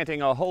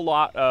planting a whole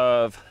lot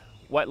of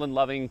wetland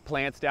loving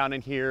plants down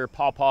in here.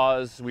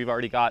 Pawpaws, we've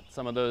already got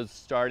some of those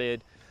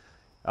started.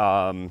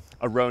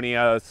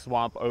 Aronia,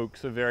 swamp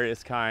oaks of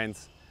various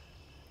kinds.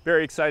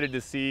 Very excited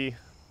to see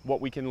what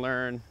we can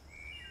learn,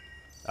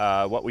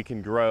 what we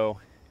can grow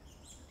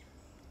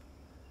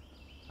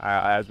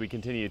as we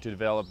continue to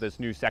develop this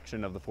new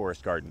section of the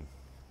forest garden.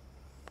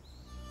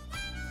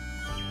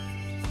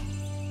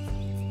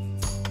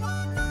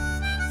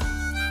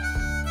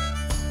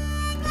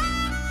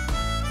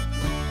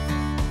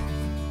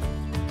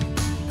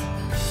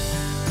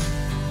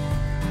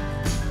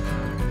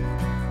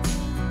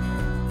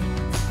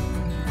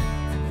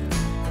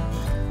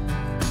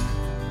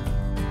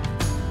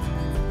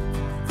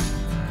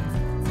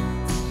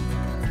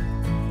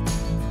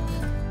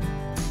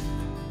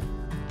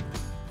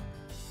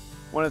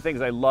 One of the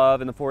things I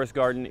love in the forest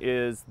garden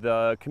is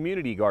the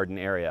community garden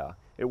area.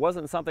 It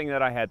wasn't something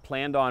that I had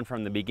planned on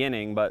from the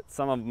beginning, but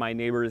some of my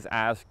neighbors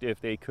asked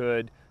if they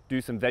could do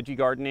some veggie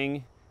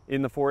gardening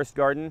in the forest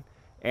garden,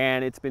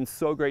 and it's been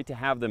so great to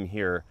have them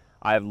here.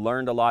 I've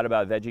learned a lot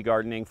about veggie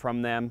gardening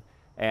from them,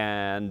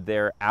 and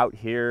they're out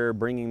here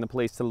bringing the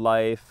place to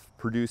life,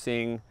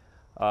 producing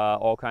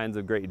all kinds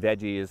of great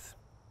veggies.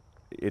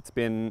 It's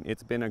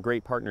been a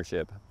great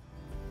partnership.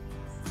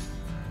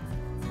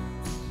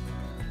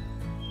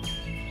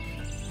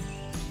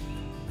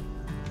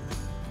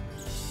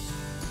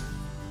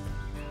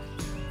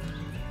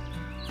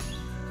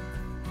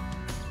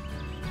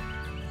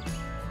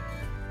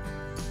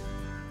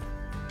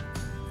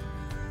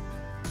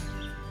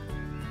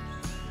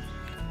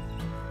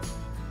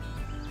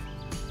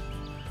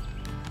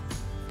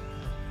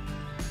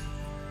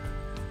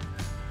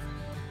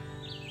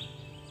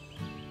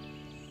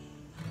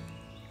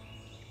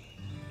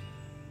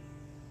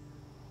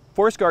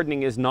 Forest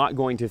gardening is not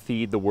going to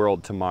feed the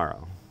world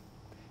tomorrow.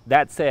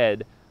 That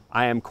said,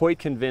 I am quite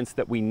convinced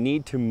that we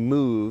need to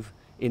move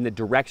in the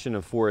direction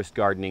of forest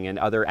gardening and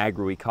other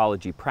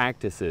agroecology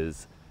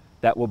practices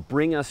that will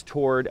bring us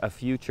toward a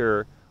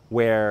future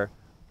where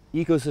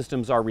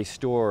ecosystems are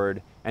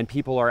restored and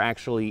people are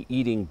actually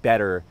eating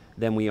better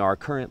than we are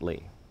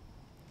currently.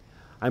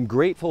 I'm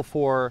grateful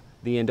for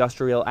the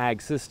industrial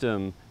ag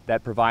system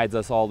that provides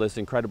us all this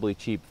incredibly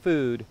cheap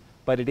food,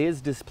 but it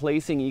is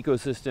displacing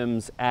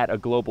ecosystems at a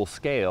global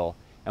scale,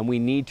 and we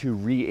need to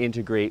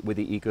reintegrate with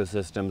the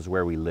ecosystems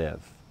where we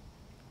live.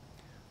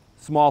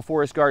 Small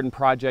forest garden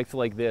projects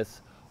like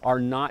this are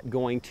not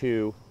going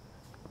to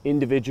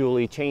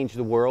individually change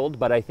the world,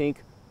 but I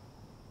think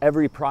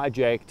every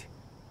project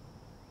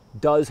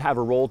does have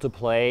a role to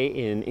play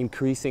in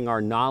increasing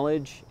our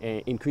knowledge,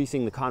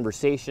 increasing the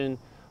conversation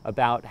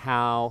about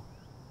how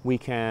we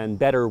can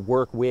better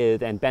work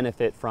with and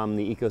benefit from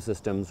the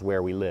ecosystems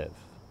where we live.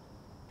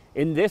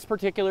 In this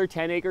particular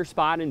 10-acre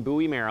spot in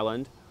Bowie,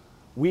 Maryland,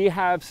 we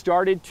have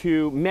started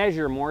to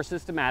measure more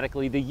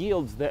systematically the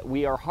yields that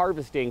we are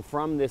harvesting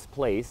from this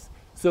place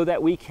so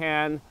that we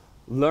can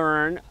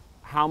learn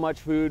how much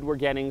food we're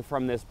getting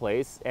from this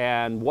place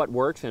and what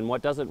works and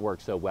what doesn't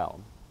work so well.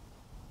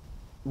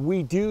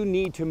 We do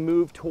need to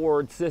move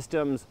toward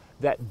systems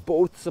that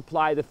both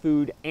supply the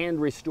food and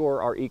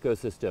restore our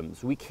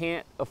ecosystems. We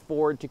can't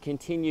afford to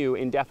continue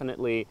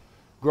indefinitely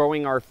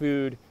growing our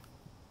food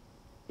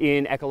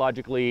in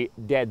ecologically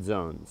dead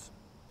zones.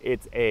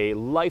 It's a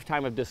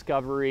lifetime of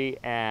discovery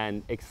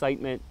and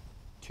excitement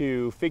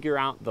to figure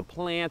out the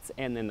plants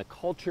and then the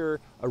culture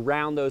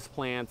around those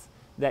plants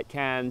that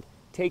can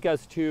take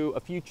us to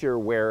a future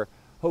where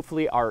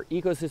hopefully our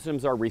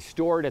ecosystems are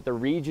restored at the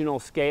regional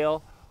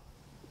scale,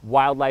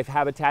 wildlife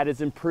habitat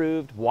is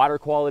improved, water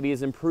quality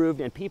is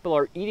improved, and people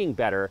are eating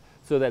better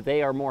so that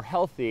they are more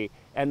healthy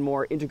and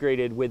more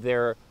integrated with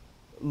their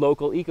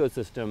local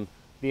ecosystem,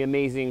 the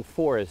amazing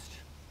forest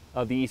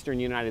of the eastern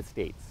United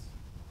States.